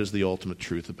is what is the ultimate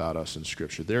truth about us in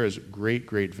Scripture. There is great,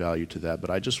 great value to that. But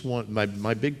I just want,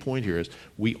 my big point here is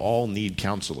we all need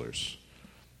counselors.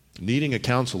 Needing a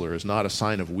counselor is not a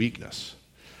sign of weakness.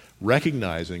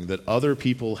 Recognizing that other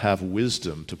people have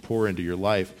wisdom to pour into your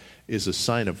life is a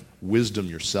sign of wisdom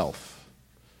yourself.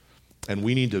 And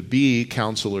we need to be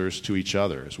counselors to each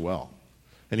other as well.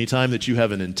 Anytime that you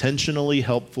have an intentionally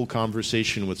helpful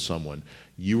conversation with someone,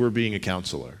 you are being a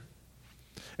counselor.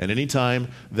 And anytime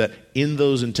that in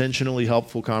those intentionally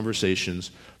helpful conversations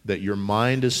that your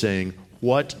mind is saying,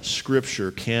 what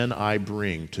scripture can I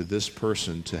bring to this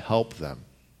person to help them?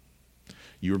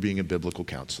 You are being a biblical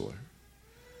counselor.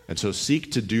 And so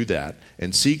seek to do that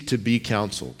and seek to be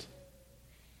counseled.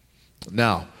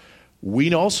 Now,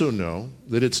 we also know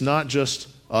that it's not just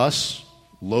us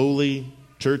lowly,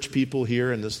 church people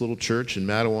here in this little church in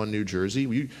Mattawan, New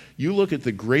Jersey, you look at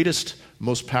the greatest,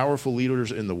 most powerful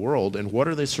leaders in the world, and what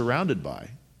are they surrounded by?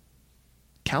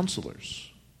 Counselors,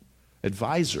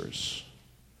 advisors.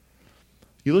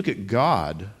 You look at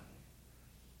God,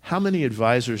 how many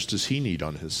advisors does he need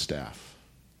on his staff?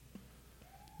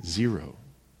 Zero.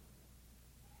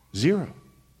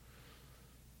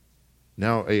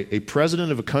 Now, a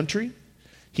president of a country,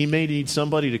 he may need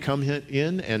somebody to come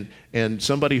in and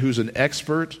somebody who's an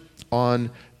expert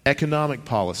on economic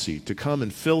policy to come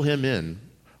and fill him in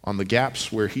on the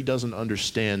gaps where he doesn't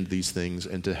understand these things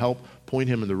and to help point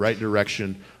him in the right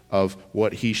direction of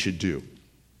what he should do.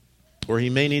 Or he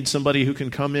may need somebody who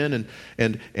can come in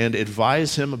and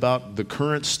advise him about the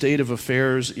current state of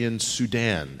affairs in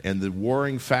Sudan and the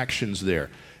warring factions there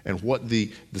and what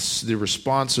the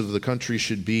response of the country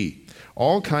should be.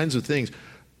 All kinds of things.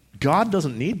 God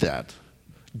doesn't need that.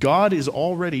 God is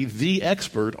already the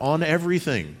expert on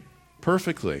everything,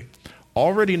 perfectly.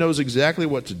 Already knows exactly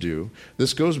what to do.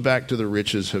 This goes back to the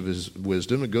riches of his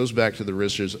wisdom. It goes back to the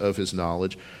riches of his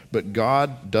knowledge. But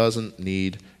God doesn't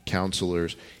need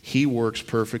counselors. He works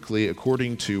perfectly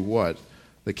according to what?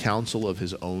 The counsel of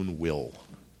his own will.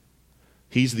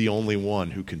 He's the only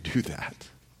one who can do that.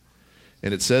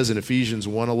 And it says in Ephesians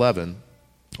 1:11,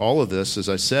 all of this, as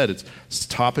I said, it's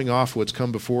topping off what's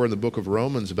come before in the book of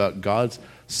Romans about God's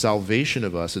salvation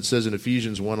of us. It says in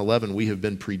Ephesians 1:11, we have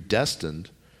been predestined,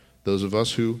 those of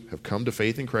us who have come to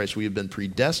faith in Christ, we have been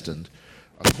predestined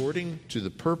according to the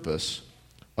purpose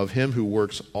of him who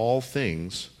works all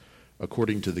things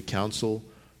according to the counsel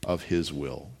of his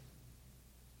will.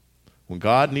 When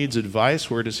God needs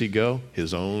advice, where does he go?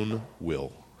 His own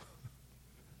will.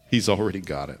 He's already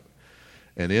got it.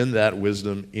 And in that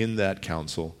wisdom, in that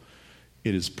counsel,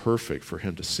 it is perfect for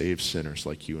him to save sinners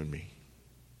like you and me.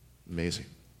 Amazing.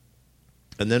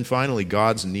 And then finally,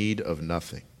 God's need of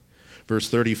nothing. Verse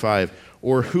 35,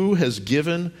 or who has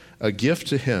given a gift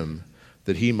to him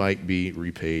that he might be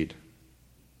repaid?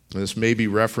 And this may be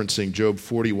referencing Job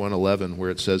 41:11,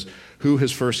 where it says, who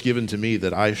has first given to me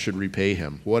that I should repay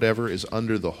him? Whatever is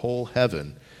under the whole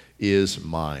heaven is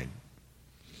mine.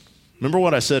 Remember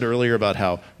what I said earlier about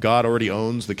how God already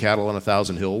owns the cattle on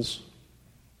 1,000 hills?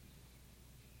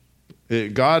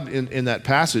 God, in that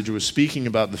passage, was speaking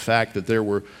about the fact that there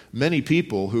were many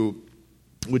people who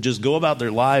would just go about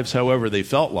their lives however they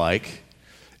felt like,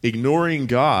 ignoring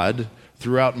God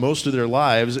throughout most of their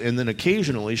lives, and then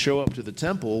occasionally show up to the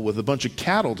temple with a bunch of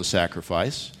cattle to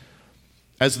sacrifice,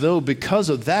 as though because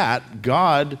of that,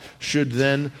 God should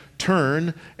then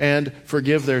turn and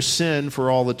forgive their sin for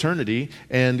all eternity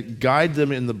and guide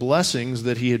them in the blessings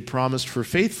that he had promised for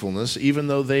faithfulness, even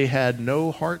though they had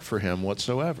no heart for him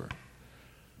whatsoever.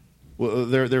 Well,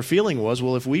 their feeling was,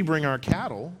 well, if we bring our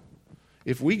cattle,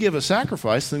 if we give a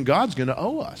sacrifice, then God's going to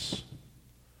owe us.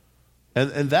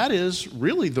 And that is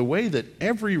really the way that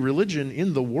every religion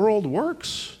in the world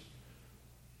works,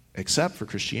 except for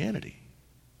Christianity.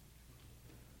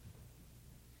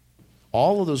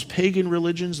 All of those pagan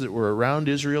religions that were around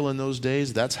Israel in those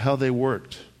days, that's how they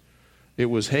worked. It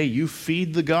was, hey, you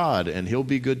feed the God and he'll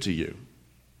be good to you.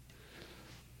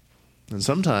 And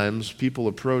sometimes people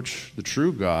approach the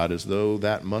true God as though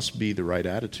that must be the right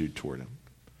attitude toward him.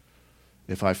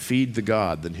 If I feed the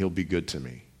God, then he'll be good to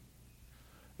me.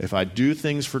 If I do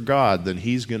things for God, then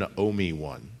he's going to owe me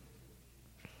one.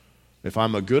 If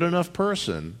I'm a good enough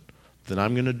person, then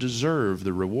I'm going to deserve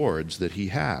the rewards that he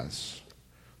has.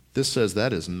 This says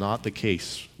that is not the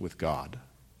case with God.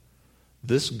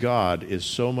 This God is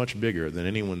so much bigger than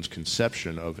anyone's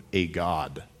conception of a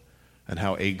God and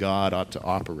how a God ought to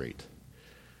operate.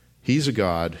 He's a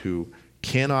God who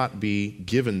cannot be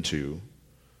given to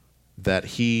that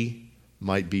he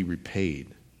might be repaid.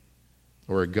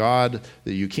 Or a God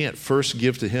that you can't first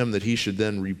give to him that he should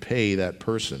then repay that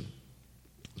person.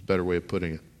 That's a better way of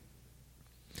putting it.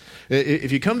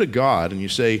 If you come to God and you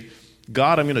say,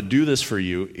 God, I'm going to do this for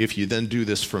you if you then do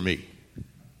this for me.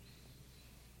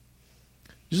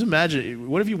 Just imagine,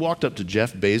 what if you walked up to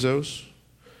Jeff Bezos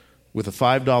with a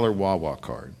 $5 Wawa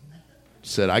card,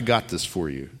 said, I got this for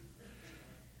you,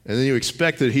 and then you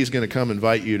expect that he's going to come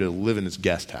invite you to live in his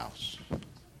guest house.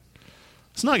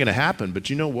 It's not going to happen, but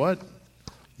you know what?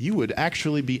 You would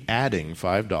actually be adding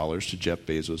 $5 to Jeff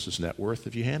Bezos' net worth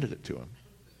if you handed it to him.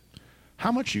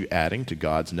 How much are you adding to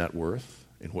God's net worth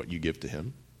in what you give to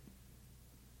him?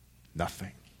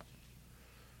 Nothing.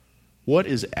 What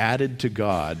is added to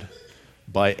God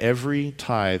by every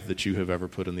tithe that you have ever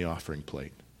put in the offering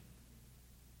plate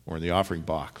or in the offering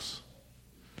box?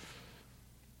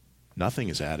 Nothing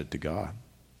is added to God.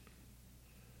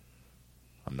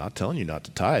 I'm not telling you not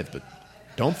to tithe, but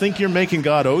Don't think you're making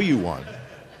God owe you one.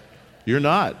 You're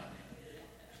not.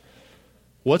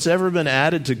 What's ever been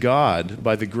added to God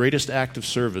by the greatest act of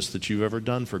service that you've ever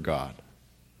done for God?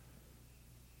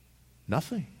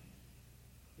 Nothing.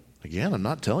 Again, I'm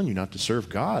not telling you not to serve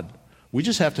God. We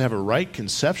just have to have a right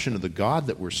conception of the God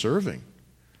that we're serving.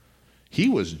 He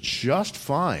was just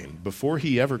fine before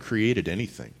he ever created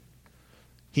anything.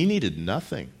 He needed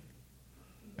nothing.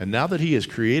 And now that he has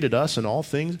created us and all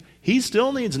things, he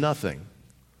still needs nothing.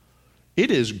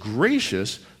 It is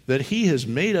gracious that he has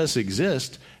made us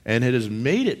exist, and it has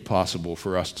made it possible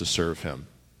for us to serve him.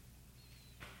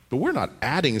 But we're not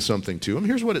adding something to him.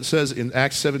 Here's what it says in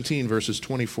Acts 17, verses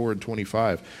 24 and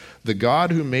 25. The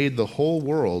God who made the whole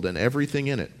world and everything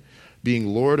in it, being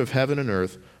Lord of heaven and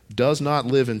earth, does not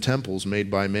live in temples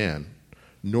made by man,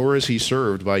 nor is he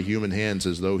served by human hands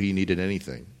as though he needed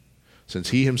anything,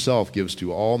 since he himself gives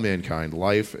to all mankind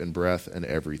life and breath and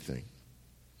everything.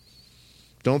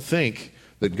 Don't think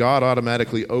that God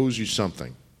automatically owes you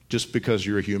something just because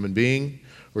you're a human being,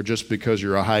 or just because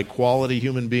you're a high-quality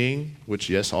human being, which,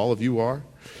 yes, all of you are.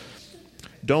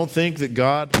 Don't think that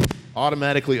God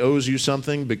automatically owes you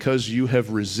something because you have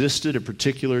resisted a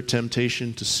particular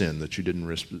temptation to sin that you didn't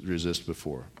resist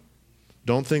before.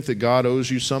 Don't think that God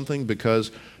owes you something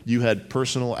because you had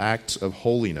personal acts of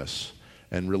holiness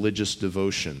and religious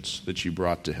devotions that you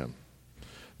brought to him.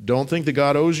 Don't think that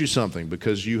God owes you something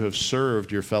because you have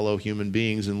served your fellow human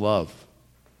beings in love.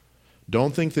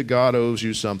 Don't think that God owes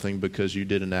you something because you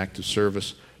did an act of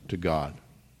service to God.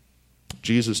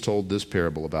 Jesus told this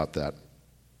parable about that.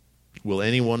 Will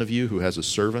any one of you who has a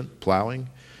servant plowing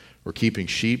or keeping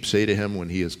sheep say to him when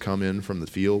he has come in from the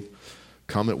field,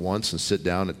 "Come at once and sit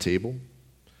down at table"?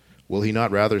 Will he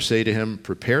not rather say to him,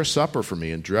 "Prepare supper for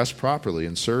me and dress properly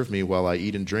and serve me while I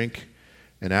eat and drink,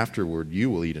 and afterward you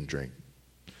will eat and drink"?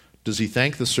 Does he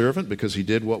thank the servant because he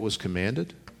did what was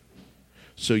commanded?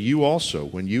 So you also,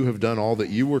 when you have done all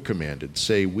that you were commanded,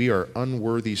 say, "We are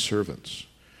unworthy servants.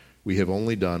 We have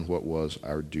only done what was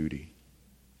our duty."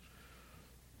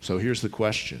 So here's the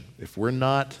question. If we're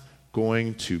not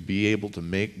going to be able to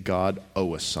make God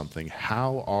owe us something,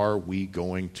 how are we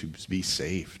going to be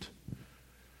saved?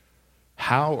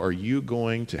 How are you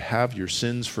going to have your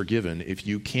sins forgiven if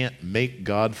you can't make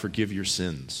God forgive your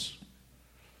sins?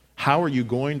 How are you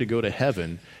going to go to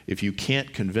heaven if you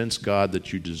can't convince God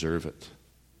that you deserve it?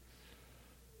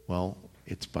 Well,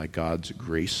 it's by God's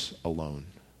grace alone.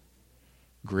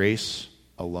 Grace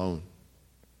alone.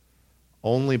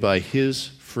 Only by his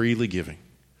freely giving,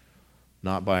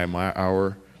 not by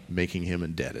our making him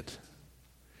indebted.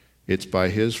 It's by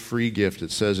his free gift.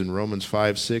 It says in Romans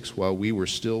 5:6, while we were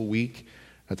still weak,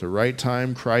 at the right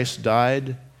time Christ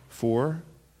died for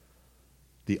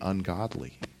the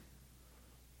ungodly.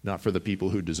 Not for the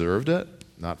people who deserved it,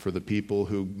 not for the people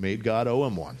who made God owe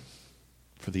him one.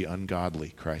 For the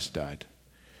ungodly, Christ died.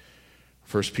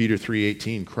 1 Peter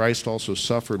 3:18, Christ also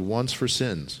suffered once for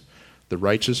sins, the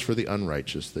righteous for the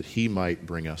unrighteous, that he might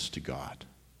bring us to God.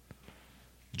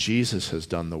 Jesus has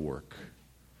done the work.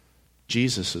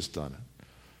 Jesus has done it.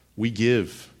 We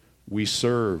give, we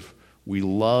serve, we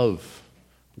love,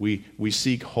 we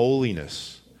seek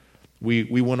holiness.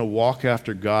 We want to walk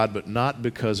after God, but not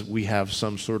because we have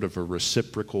some sort of a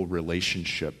reciprocal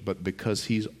relationship, but because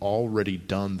he's already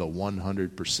done the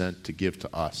 100% to give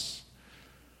to us.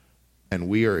 And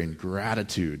we are in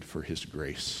gratitude for his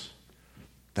grace.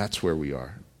 That's where we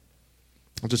are.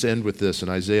 I'll just end with this in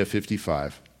Isaiah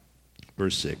 55,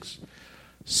 verse 6.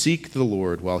 Seek the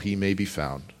Lord while he may be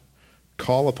found.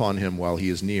 Call upon him while he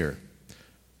is near.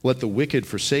 Let the wicked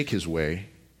forsake his way,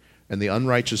 and the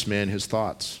unrighteous man his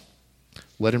thoughts.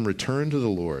 Let him return to the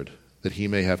Lord, that he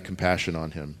may have compassion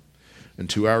on him, and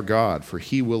to our God, for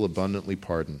he will abundantly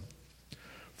pardon.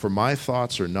 For my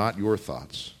thoughts are not your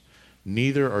thoughts,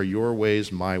 neither are your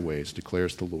ways my ways,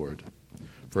 declares the Lord.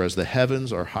 For as the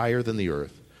heavens are higher than the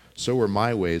earth, so are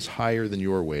my ways higher than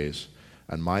your ways,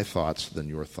 and my thoughts than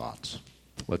your thoughts.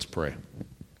 Let's pray.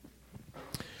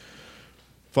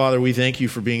 Father, we thank you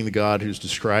for being the God who's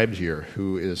described here,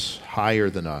 who is higher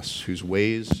than us, whose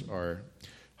ways are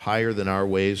higher than our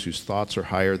ways, whose thoughts are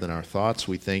higher than our thoughts.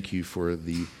 We thank you for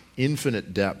the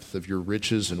infinite depth of your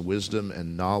riches and wisdom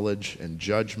and knowledge and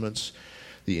judgments,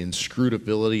 the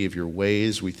inscrutability of your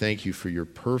ways. We thank you for your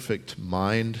perfect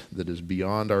mind that is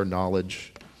beyond our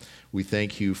knowledge. We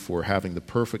thank you for having the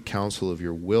perfect counsel of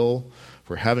your will,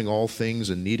 for having all things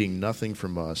and needing nothing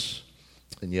from us,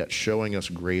 and yet showing us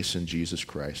grace in Jesus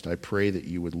Christ. I pray that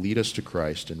you would lead us to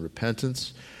Christ in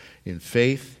repentance, in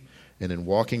faith, and in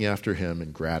walking after him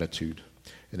in gratitude.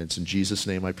 And it's in Jesus'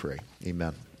 name I pray.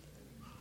 Amen.